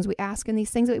questions we ask, and these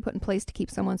things that we put in place to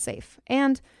keep someone safe.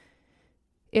 And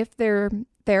if their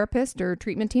therapist or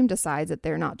treatment team decides that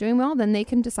they're not doing well, then they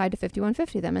can decide to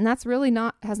 5150 them. And that's really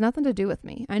has nothing to do with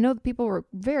me. I know that people were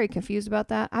very confused about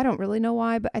that. I don't really know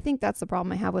why, but I think that's the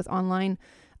problem I have with online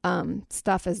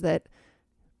stuff, is that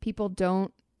people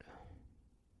don't,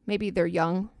 maybe they're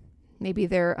young, maybe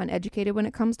they're uneducated when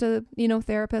it comes to,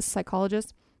 therapists,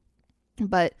 psychologists,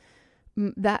 but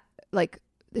that, like,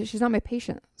 she's not my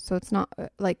patient. So it's not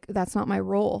that's not my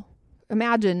role.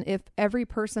 Imagine if every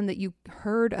person that you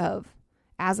heard of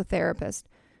as a therapist,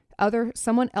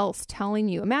 someone else telling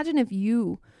you, imagine if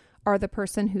you are the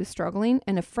person who's struggling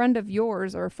and a friend of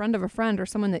yours or a friend of a friend or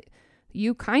someone that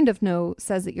you kind of know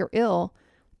says that you're ill.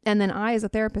 And then I, as a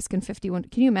therapist, can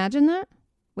you imagine that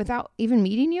without even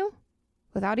meeting you,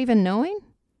 without even knowing?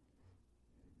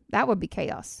 That would be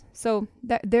chaos. So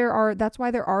that's why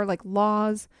there are like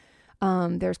laws.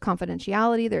 There's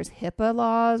confidentiality. There's HIPAA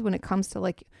laws when it comes to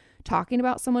like talking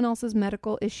about someone else's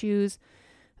medical issues.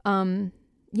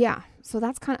 Yeah. So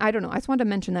that's I don't know. I just wanted to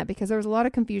mention that because there was a lot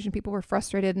of confusion. People were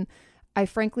frustrated, and I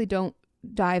frankly don't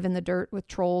dive in the dirt with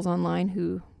trolls online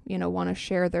who, want to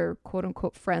share their quote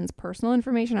unquote friends' personal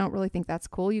information. I don't really think that's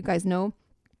cool. You guys know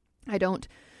I don't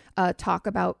talk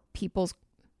about people's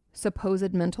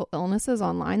supposed mental illnesses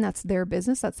online. That's their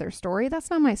business. That's their story. That's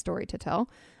not my story to tell.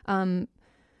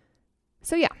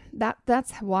 So yeah,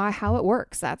 that's how it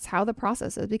works. That's how the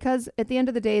process is, because at the end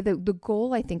of the day, the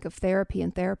goal, I think, of therapy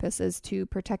and therapists is to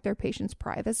protect their patient's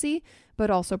privacy,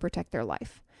 but also protect their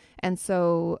life. And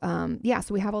so,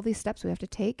 so we have all these steps we have to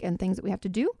take and things that we have to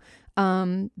do.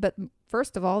 But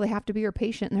first of all, they have to be your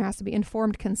patient, and there has to be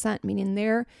informed consent, meaning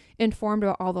they're informed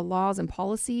about all the laws and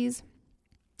policies,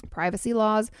 privacy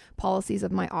laws, policies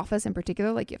of my office in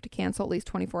particular, like you have to cancel at least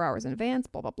 24 hours in advance,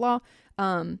 blah, blah, blah.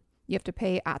 You have to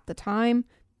pay at the time,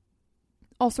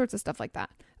 all sorts of stuff like that.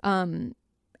 And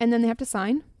then they have to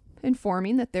sign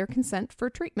informing that their consent for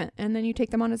treatment. And then you take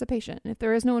them on as a patient. And if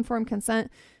there is no informed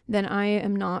consent, then I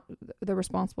am not the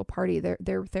responsible party.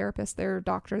 Their therapist, their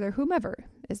doctor, their whomever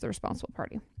is the responsible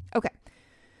party. Okay.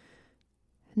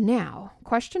 Now,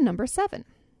 question number 7.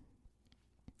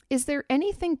 Is there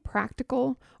anything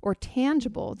practical or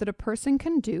tangible that a person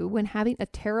can do when having a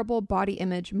terrible body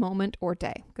image moment or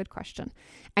day? Good question.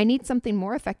 I need something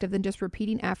more effective than just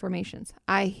repeating affirmations.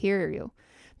 I hear you.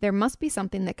 There must be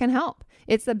something that can help.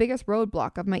 It's the biggest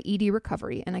roadblock of my ED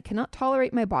recovery, and I cannot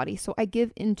tolerate my body, so I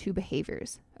give into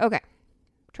behaviors. Okay.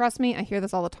 Trust me, I hear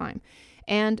this all the time.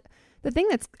 And the thing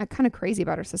that's kind of crazy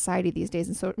about our society these days,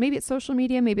 and so maybe it's social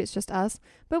media, maybe it's just us,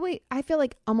 but I feel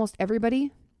like almost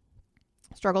everybody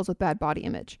struggles with bad body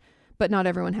image, but not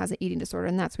everyone has an eating disorder.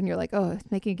 And that's when you're like, oh,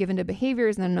 it's making you give into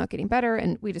behaviors and then not getting better.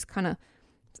 And we just kind of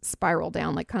spiral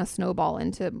down, like kind of snowball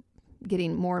into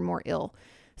getting more and more ill.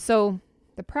 So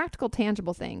the practical,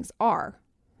 tangible things are,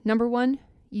 number 1,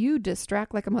 you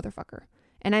distract like a motherfucker.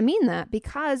 And I mean that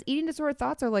because eating disorder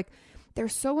thoughts are like, they're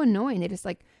so annoying. They just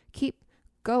like keep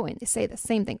going. They say the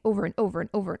same thing over and over and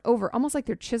over and over, almost like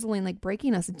they're chiseling, like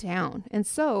breaking us down. And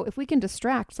so if we can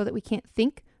distract so that we can't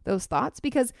think those thoughts,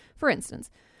 because for instance,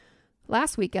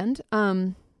 last weekend,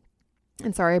 and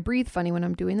sorry, I breathe funny when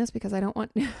I'm doing this because I don't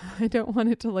want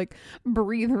it to like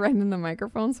breathe right in the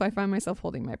microphone. So I find myself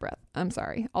holding my breath. I'm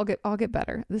sorry. I'll get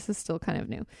better. This is still kind of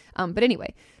new. But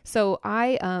anyway, so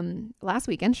last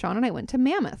weekend, Sean and I went to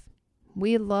Mammoth.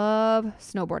 We love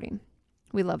snowboarding.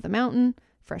 We love the mountain,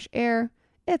 fresh air.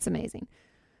 It's amazing.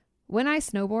 When I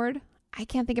snowboard, I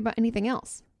can't think about anything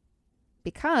else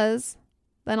because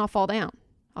then I'll fall down.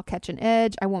 I'll catch an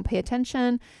edge. I won't pay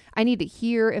attention. I need to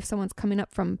hear if someone's coming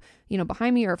up from,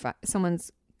 behind me, or if someone's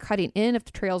cutting in, if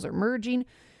the trails are merging,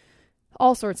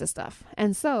 all sorts of stuff.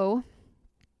 And so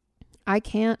I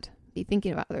can't be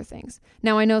thinking about other things.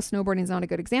 Now, I know snowboarding is not a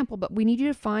good example, but we need you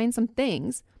to find some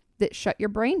things that shut your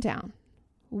brain down.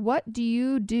 What do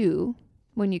you do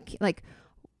when you, like,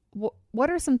 what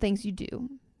are some things you do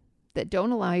that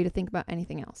don't allow you to think about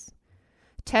anything else?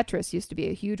 Tetris used to be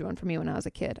a huge one for me when I was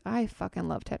a kid. I fucking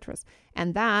love Tetris.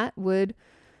 And that would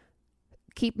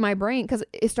keep my brain, because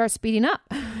it starts speeding up.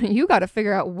 You got to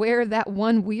figure out where that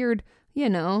one weird,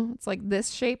 it's like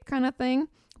this shape kind of thing,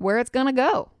 where it's going to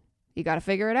go. You got to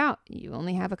figure it out. You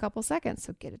only have a couple seconds,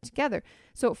 so get it together.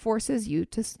 So it forces you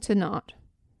to not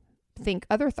think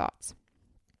other thoughts.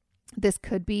 This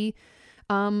could be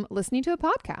listening to a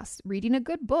podcast, reading a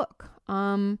good book,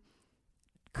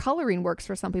 coloring works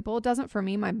for some people. It doesn't for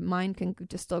me. My mind can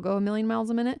just still go a million miles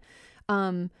a minute.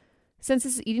 Since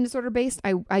this is eating disorder based,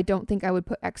 I don't think I would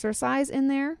put exercise in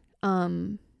there.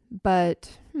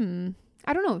 But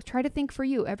I don't know. Try to think for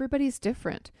you. Everybody's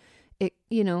different.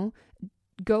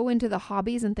 Go into the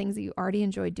hobbies and things that you already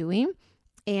enjoy doing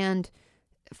and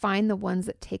find the ones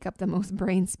that take up the most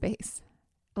brain space.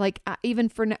 Like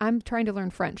I'm trying to learn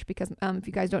French because if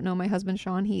you guys don't know, my husband,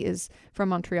 Sean, he is from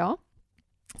Montreal.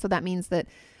 So that means that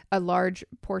a large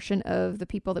portion of the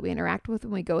people that we interact with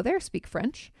when we go there speak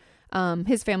French.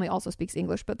 His family also speaks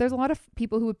English, but there's a lot of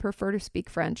people who would prefer to speak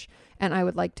French, and I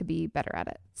would like to be better at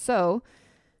it. So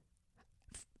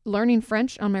learning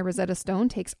French on my Rosetta Stone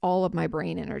takes all of my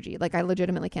brain energy. Like I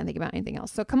legitimately can't think about anything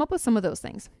else. So come up with some of those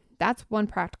things. That's one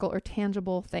practical or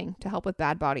tangible thing to help with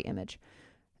bad body image.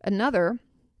 Another,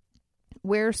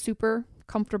 wear super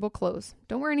comfortable clothes.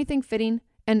 Don't wear anything fitting.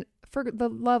 And for the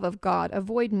love of God,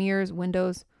 avoid mirrors,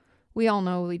 windows. We all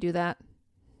know we do that.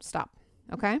 Stop.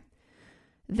 Okay?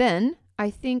 Then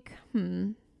I think,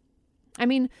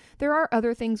 there are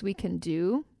other things we can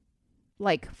do.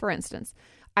 Like, for instance,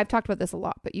 I've talked about this a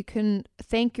lot, but you can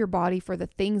thank your body for the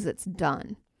things it's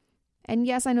done. And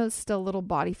yes, I know it's still a little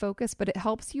body focused, but it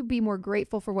helps you be more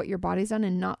grateful for what your body's done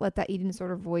and not let that eating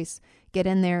disorder voice get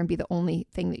in there and be the only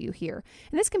thing that you hear.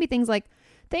 And this can be things like,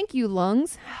 thank you,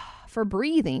 lungs, for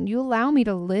breathing. You allow me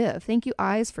to live. Thank you,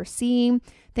 eyes, for seeing.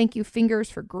 Thank you, fingers,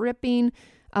 for gripping.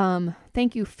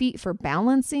 Thank you, feet, for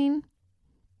balancing.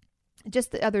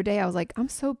 Just the other day, I was like, I'm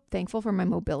so thankful for my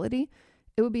mobility.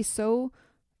 it would be so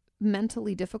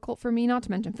mentally difficult for me, not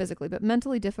to mention physically, but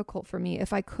mentally difficult for me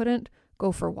if I couldn't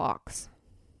go for walks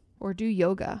or do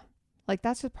yoga. Like,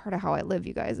 that's just part of how I live,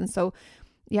 you guys. And so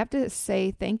you have to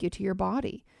say thank you to your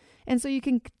body. And so you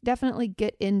can definitely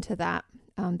get into that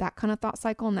kind of thought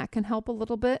cycle, and that can help a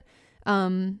little bit.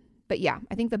 But yeah,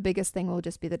 I think the biggest thing will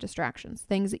just be the distractions,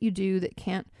 things that you do that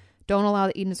don't allow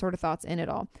the eating disorder thoughts in at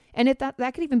all. And if that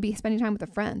could even be spending time with a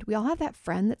friend. We all have that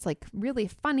friend that's like really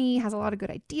funny, has a lot of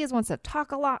good ideas, wants to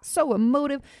talk a lot, so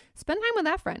emotive. Spend time with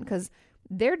that friend, because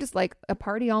they're just like a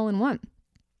party all in one.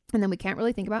 And then we can't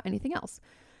really think about anything else.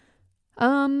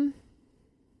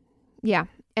 Yeah.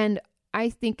 And I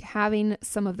think having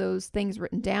some of those things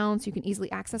written down so you can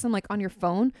easily access them, like on your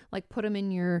phone, like put them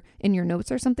in your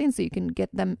notes or something so you can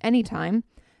get them anytime,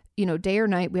 day or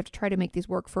night. We have to try to make these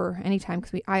work for anytime,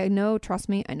 because I know, trust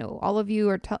me, I know all of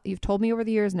you you've told me over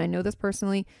the years, and I know this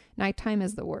personally, nighttime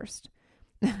is the worst.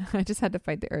 I just had to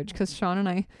fight the urge, because Sean and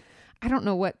I don't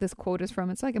know what this quote is from.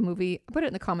 It's like a movie. Put it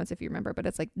in the comments if you remember, but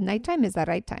it's like, nighttime is that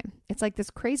right time. It's like this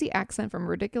crazy accent from a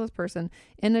ridiculous person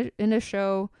in a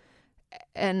show.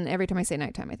 And every time I say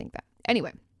nighttime, I think that.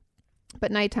 Anyway,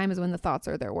 but nighttime is when the thoughts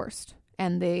are their worst,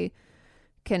 and they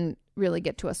can really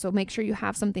get to us. So make sure you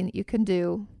have something that you can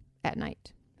do at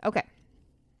night. Okay.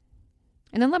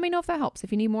 And then let me know if that helps.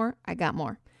 If you need more, I got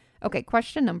more. Okay,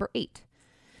 question number 8.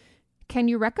 Can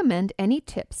you recommend any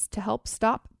tips to help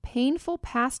stop painful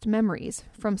past memories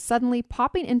from suddenly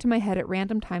popping into my head at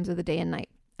random times of the day and night?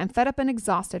 I'm fed up and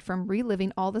exhausted from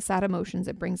reliving all the sad emotions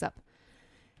it brings up.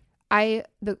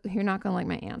 You're not going to like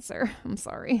my answer. I'm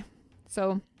sorry.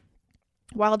 So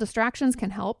while distractions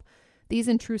can help, these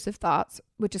intrusive thoughts,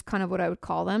 which is kind of what I would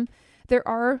call them, there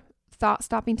are thought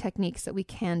stopping techniques that we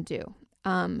can do.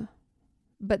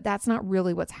 But that's not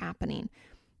really what's happening,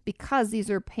 because these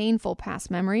are painful past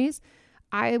memories.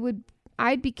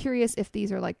 I'd be curious if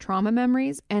these are like trauma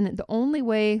memories, and the only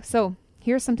way, so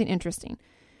here's something interesting.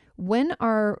 When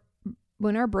our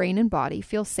brain and body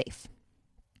feel safe,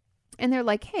 and they're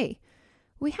like, hey,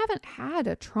 we haven't had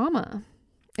a trauma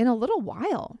in a little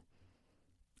while.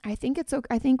 I think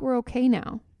we're okay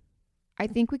now. I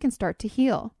think we can start to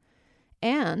heal.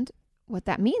 And what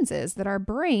that means is that our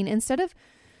brain, instead of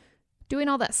doing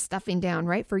all that stuffing down,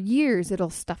 right? For years,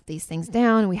 it'll stuff these things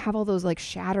down. And we have all those like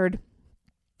shattered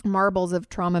marbles of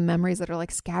trauma memories that are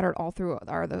like scattered all through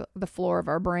the floor of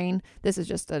our brain. This is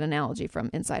just an analogy from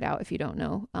Inside Out. If you don't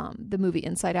know the movie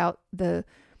Inside Out, the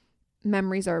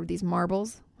memories are these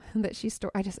marbles that she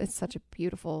stored. It's such a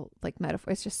beautiful like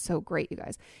metaphor. It's just so great, you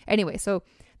guys. Anyway, so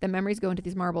the memories go into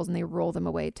these marbles and they roll them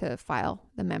away to file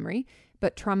the memory.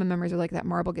 But trauma memories are like that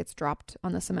marble gets dropped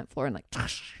on the cement floor and like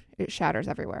it shatters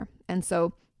everywhere. And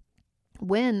so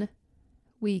when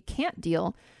we can't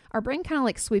deal, our brain kind of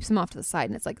like sweeps them off to the side,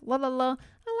 and it's like la la la la la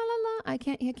la. I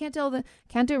can't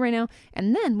do it right now.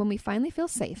 And then when we finally feel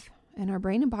safe, and our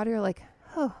brain and body are like,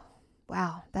 oh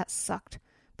wow, that sucked,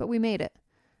 but we made it.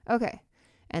 Okay.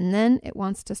 And then it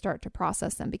wants to start to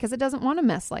process them, because it doesn't want to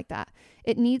mess like that.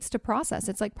 It needs to process.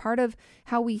 It's like part of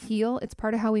how we heal. It's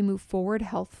part of how we move forward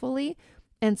healthfully.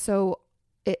 And so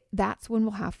that's when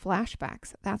we'll have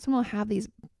flashbacks. That's when we'll have these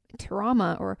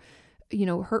trauma or,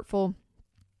 hurtful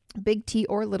big T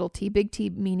or little t. Big T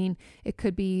meaning it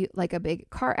could be like a big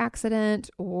car accident,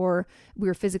 or we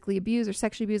were physically abused or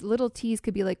sexually abused. Little T's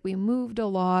could be like we moved a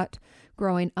lot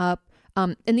growing up.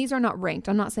 And these are not ranked.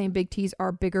 I'm not saying big T's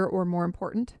are bigger or more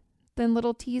important than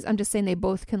little T's. I'm just saying they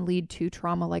both can lead to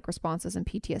trauma-like responses and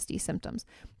PTSD symptoms.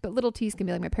 But little T's can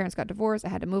be like my parents got divorced. I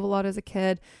had to move a lot as a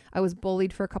kid. I was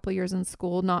bullied for a couple of years in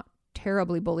school. Not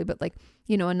terribly bullied, but like,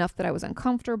 enough that I was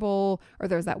uncomfortable. Or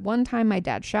there was that one time my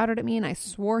dad shouted at me and I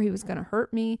swore he was going to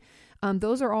hurt me.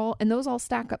 Those all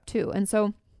stack up too. And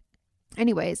so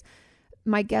anyways,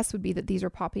 my guess would be that these are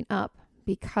popping up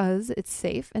because it's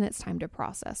safe and it's time to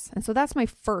process. And so that's my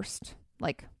first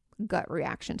like gut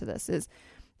reaction to this is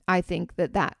I think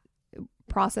that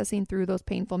processing through those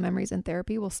painful memories in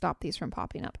therapy will stop these from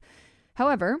popping up.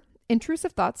 However,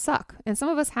 intrusive thoughts suck. And some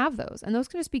of us have those, and those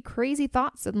can just be crazy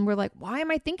thoughts. And we're like, why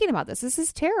am I thinking about this? This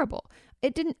is terrible.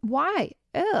 Why?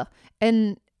 Ugh.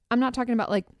 And I'm not talking about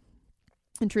like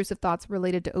intrusive thoughts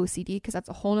related to OCD, because that's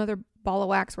a whole nother ball of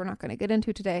wax we're not going to get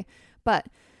into today. But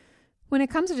when it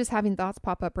comes to just having thoughts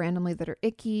pop up randomly that are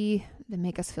icky, that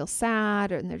make us feel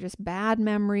sad, and they're just bad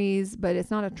memories, but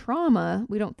it's not a trauma.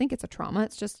 We don't think it's a trauma.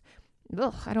 It's just,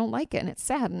 I don't like it, and it's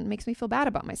sad, and it makes me feel bad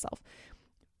about myself.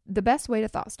 The best way to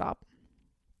thought stop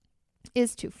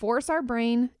is to force our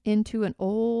brain into an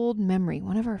old memory,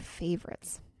 one of our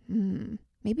favorites.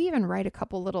 Maybe even write a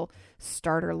couple little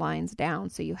starter lines down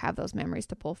so you have those memories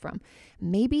to pull from.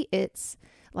 Maybe it's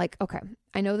like, okay,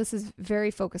 I know this is very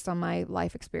focused on my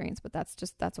life experience, but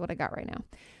that's what I got right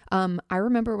now. I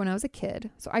remember when I was a kid,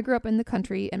 so I grew up in the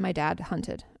country and my dad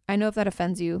hunted. I know if that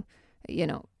offends you,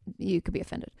 you could be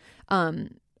offended.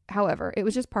 However, it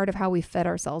was just part of how we fed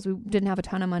ourselves. We didn't have a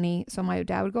ton of money, so my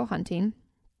dad would go hunting.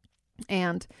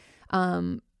 And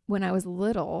when I was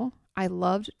little, I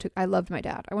loved my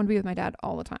dad. I wanted to be with my dad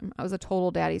all the time. I was a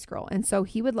total daddy's girl. And so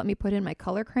he would let me put in my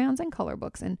color crayons and color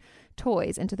books and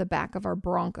toys into the back of our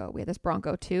Bronco. We had this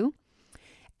Bronco too.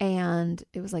 And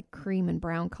it was like cream and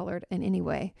brown colored. And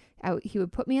anyway, he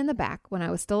would put me in the back when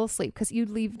I was still asleep, because you'd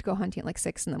leave to go hunting at like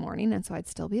 6 a.m. And so I'd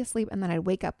still be asleep. And then I'd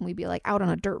wake up and we'd be like out on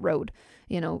a dirt road,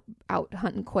 out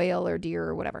hunting quail or deer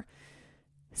or whatever.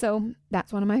 So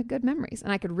that's one of my good memories.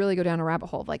 And I could really go down a rabbit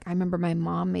hole. Like, I remember my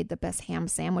mom made the best ham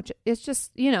sandwich. It's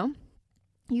just, you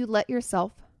let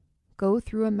yourself go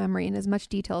through a memory in as much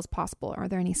detail as possible. Are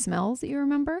there any smells that you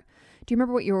remember? Do you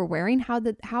remember what you were wearing? How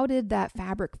did that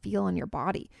fabric feel on your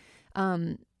body?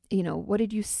 What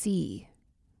did you see?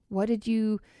 What did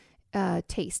you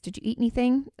taste? Did you eat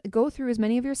anything? Go through as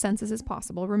many of your senses as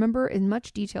possible. Remember in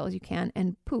much detail as you can,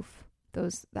 and poof,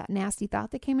 that nasty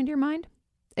thought that came into your mind,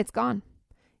 it's gone.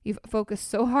 You've focused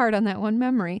so hard on that one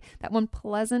memory, that one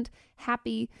pleasant,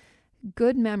 happy,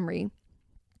 good memory,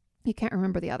 you can't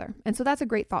remember the other. And so that's a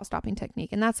great thought stopping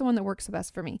technique. And that's the one that works the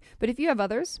best for me. But if you have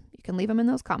others, you can leave them in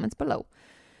those comments below.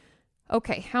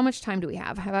 Okay, how much time do we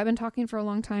have? Have I been talking for a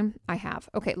long time? I have.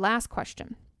 Okay, last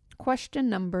question. Question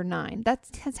number 9. That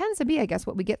tends to be, I guess,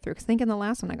 what we get through. Because I think in the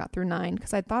last one I got through 9,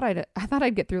 because I thought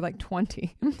I'd get through like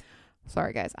 20.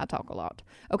 Sorry guys, I talk a lot.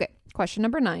 Okay, question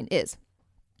number 9 is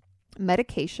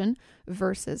medication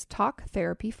versus talk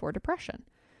therapy for depression.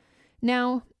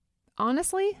 Now,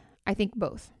 honestly, I think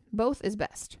both. Both is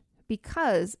best,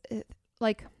 because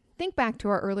think back to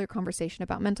our earlier conversation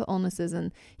about mental illnesses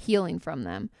and healing from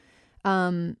them.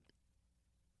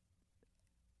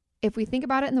 If we think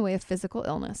about it in the way of physical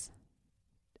illness,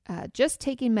 just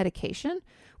taking medication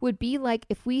would be like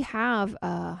if we have,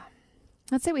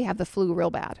 let's say we have the flu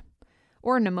real bad,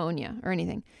 or pneumonia or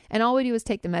anything, and all we do is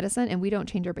take the medicine and we don't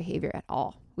change our behavior at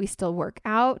all. We still work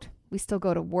out. We still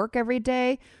go to work every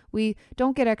day. We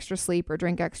don't get extra sleep or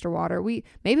drink extra water.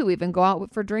 Maybe we even go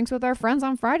out for drinks with our friends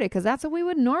on Friday, because that's what we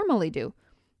would normally do.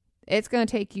 It's going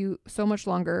to take you so much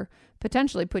longer,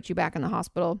 potentially put you back in the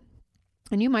hospital,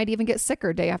 and you might even get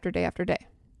sicker day after day after day.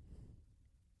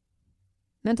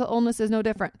 Mental illness is no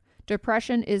different.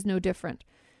 Depression is no different.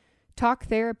 Talk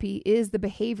therapy is the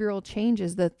behavioral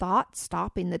changes, the thought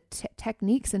stopping, the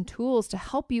techniques and tools to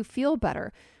help you feel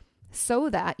better, so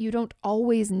that you don't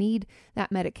always need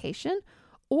that medication,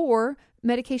 or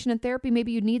medication and therapy.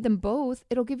 Maybe you need them both.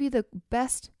 It'll give you the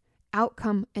best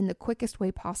outcome in the quickest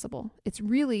way possible. It's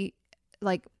really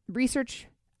like research.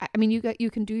 I mean,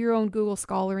 you can do your own Google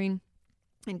scholaring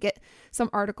and get some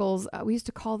articles. We used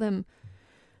to call them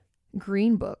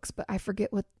green books, but I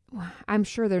forget what. I'm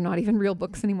sure they're not even real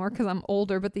books anymore because I'm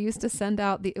older, but they used to send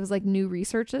out it was like new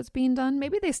research that's being done.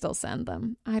 Maybe they still send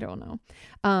them. I don't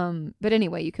know. But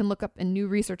anyway, you can look up and new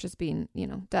research is being,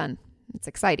 done. It's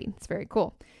exciting. It's very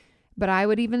cool. But I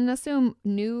would even assume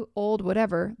new, old,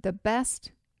 whatever, the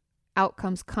best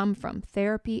outcomes come from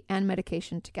therapy and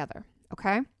medication together.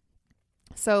 Okay.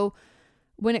 So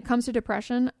when it comes to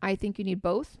depression, I think you need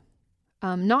both.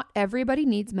 Not everybody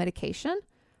needs medication,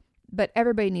 but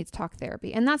everybody needs talk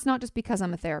therapy. And that's not just because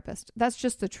I'm a therapist. That's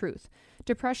just the truth.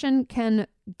 Depression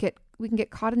we can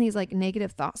get caught in these like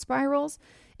negative thought spirals.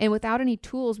 And without any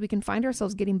tools, we can find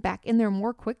ourselves getting back in there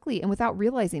more quickly and without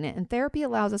realizing it. And therapy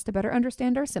allows us to better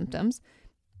understand our symptoms,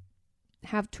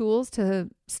 have tools to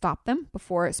stop them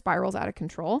before it spirals out of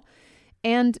control,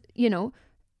 and,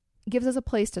 gives us a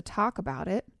place to talk about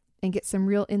it and get some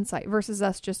real insight, versus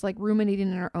us just like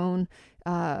ruminating in our own,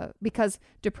 because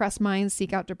depressed minds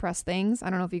seek out depressed things. I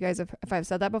don't know if I've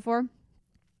said that before,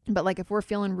 but like if we're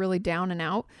feeling really down and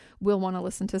out, we'll want to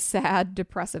listen to sad,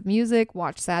 depressive music,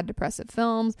 watch sad, depressive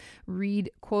films,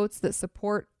 read quotes that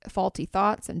support faulty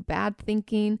thoughts and bad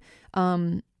thinking.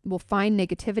 We'll find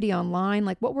negativity online,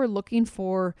 like what we're looking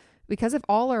for, because if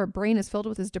all our brain is filled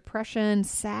with is depression,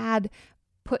 sad,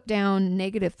 put down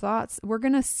negative thoughts, we're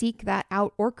going to seek that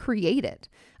out or create it.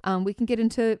 We can get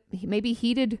into maybe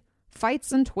heated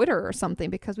fights on Twitter or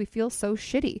something because we feel so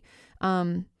shitty.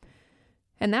 And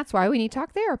that's why we need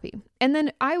talk therapy. And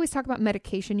then I always talk about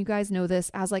medication. You guys know this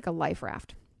as like a life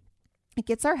raft. It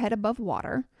gets our head above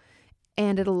water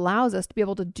and it allows us to be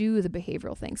able to do the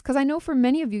behavioral things. Because I know for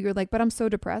many of you, you're like, but I'm so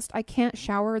depressed. I can't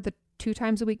shower the 2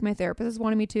 times a week my therapist is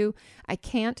wanting me to. I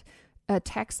can't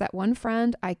text that one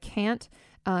friend. I can't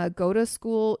go to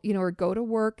school, or go to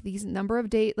work these number of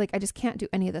days. Like I just can't do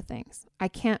any of the things. I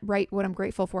can't write what I'm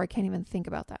grateful for. I can't even think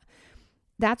about that.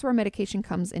 That's where medication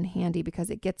comes in handy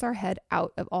because it gets our head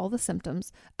out of all the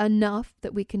symptoms enough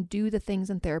that we can do the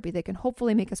things in therapy that can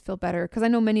hopefully make us feel better. Because I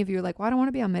know many of you are like, well, I don't want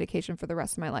to be on medication for the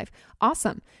rest of my life.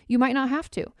 Awesome. You might not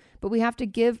have to, but we have to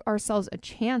give ourselves a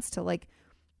chance to like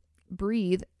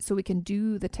breathe so we can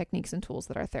do the techniques and tools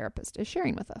that our therapist is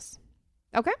sharing with us.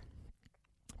 Okay?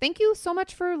 Thank you so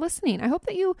much for listening. I hope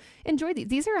that you enjoyed these.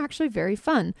 These are actually very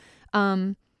fun.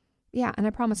 Yeah, and I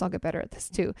promise I'll get better at this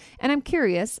too. And I'm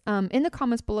curious, in the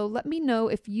comments below, let me know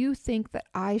if you think that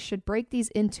I should break these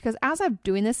into, because as I'm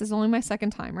doing this is only my second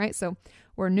time, right? So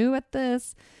we're new at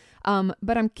this.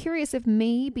 But I'm curious if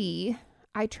maybe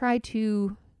I try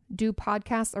to do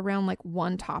podcasts around like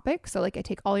one topic. So like I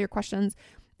take all your questions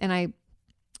and I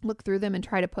look through them and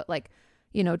try to put like,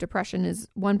 depression is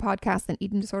one podcast and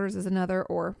eating disorders is another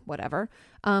or whatever.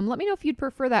 Let me know if you'd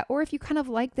prefer that or if you kind of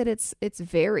like that it's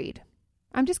varied.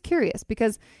 I'm just curious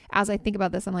because as I think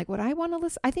about this, I'm like, would I want to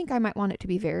listen? I think I might want it to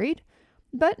be varied,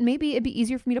 but maybe it'd be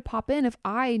easier for me to pop in if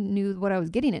I knew what I was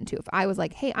getting into. If I was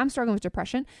like, hey, I'm struggling with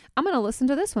depression, I'm going to listen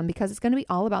to this one because it's going to be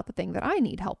all about the thing that I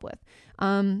need help with.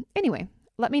 Anyway,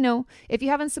 let me know if you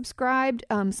haven't subscribed,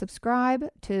 subscribe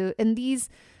to the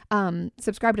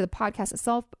podcast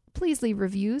itself. Please leave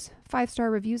reviews. 5-star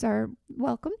reviews are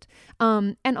welcomed.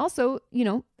 And also,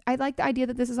 I like the idea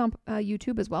that this is on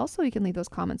YouTube as well, so you can leave those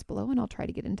comments below and I'll try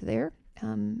to get into there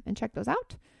and check those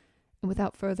out. And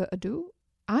without further ado,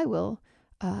 I will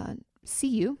see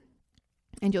you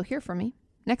and you'll hear from me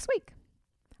next week.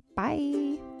 Bye.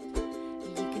 You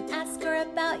can ask her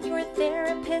about your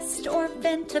therapist or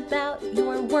vent about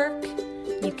your work.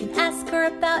 You can ask her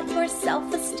about your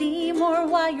self-esteem or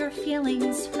why your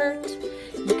feelings hurt.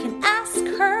 You can ask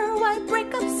her why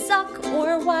breakups suck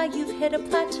or why you've hit a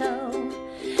plateau.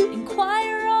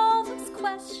 Inquire all those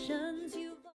questions.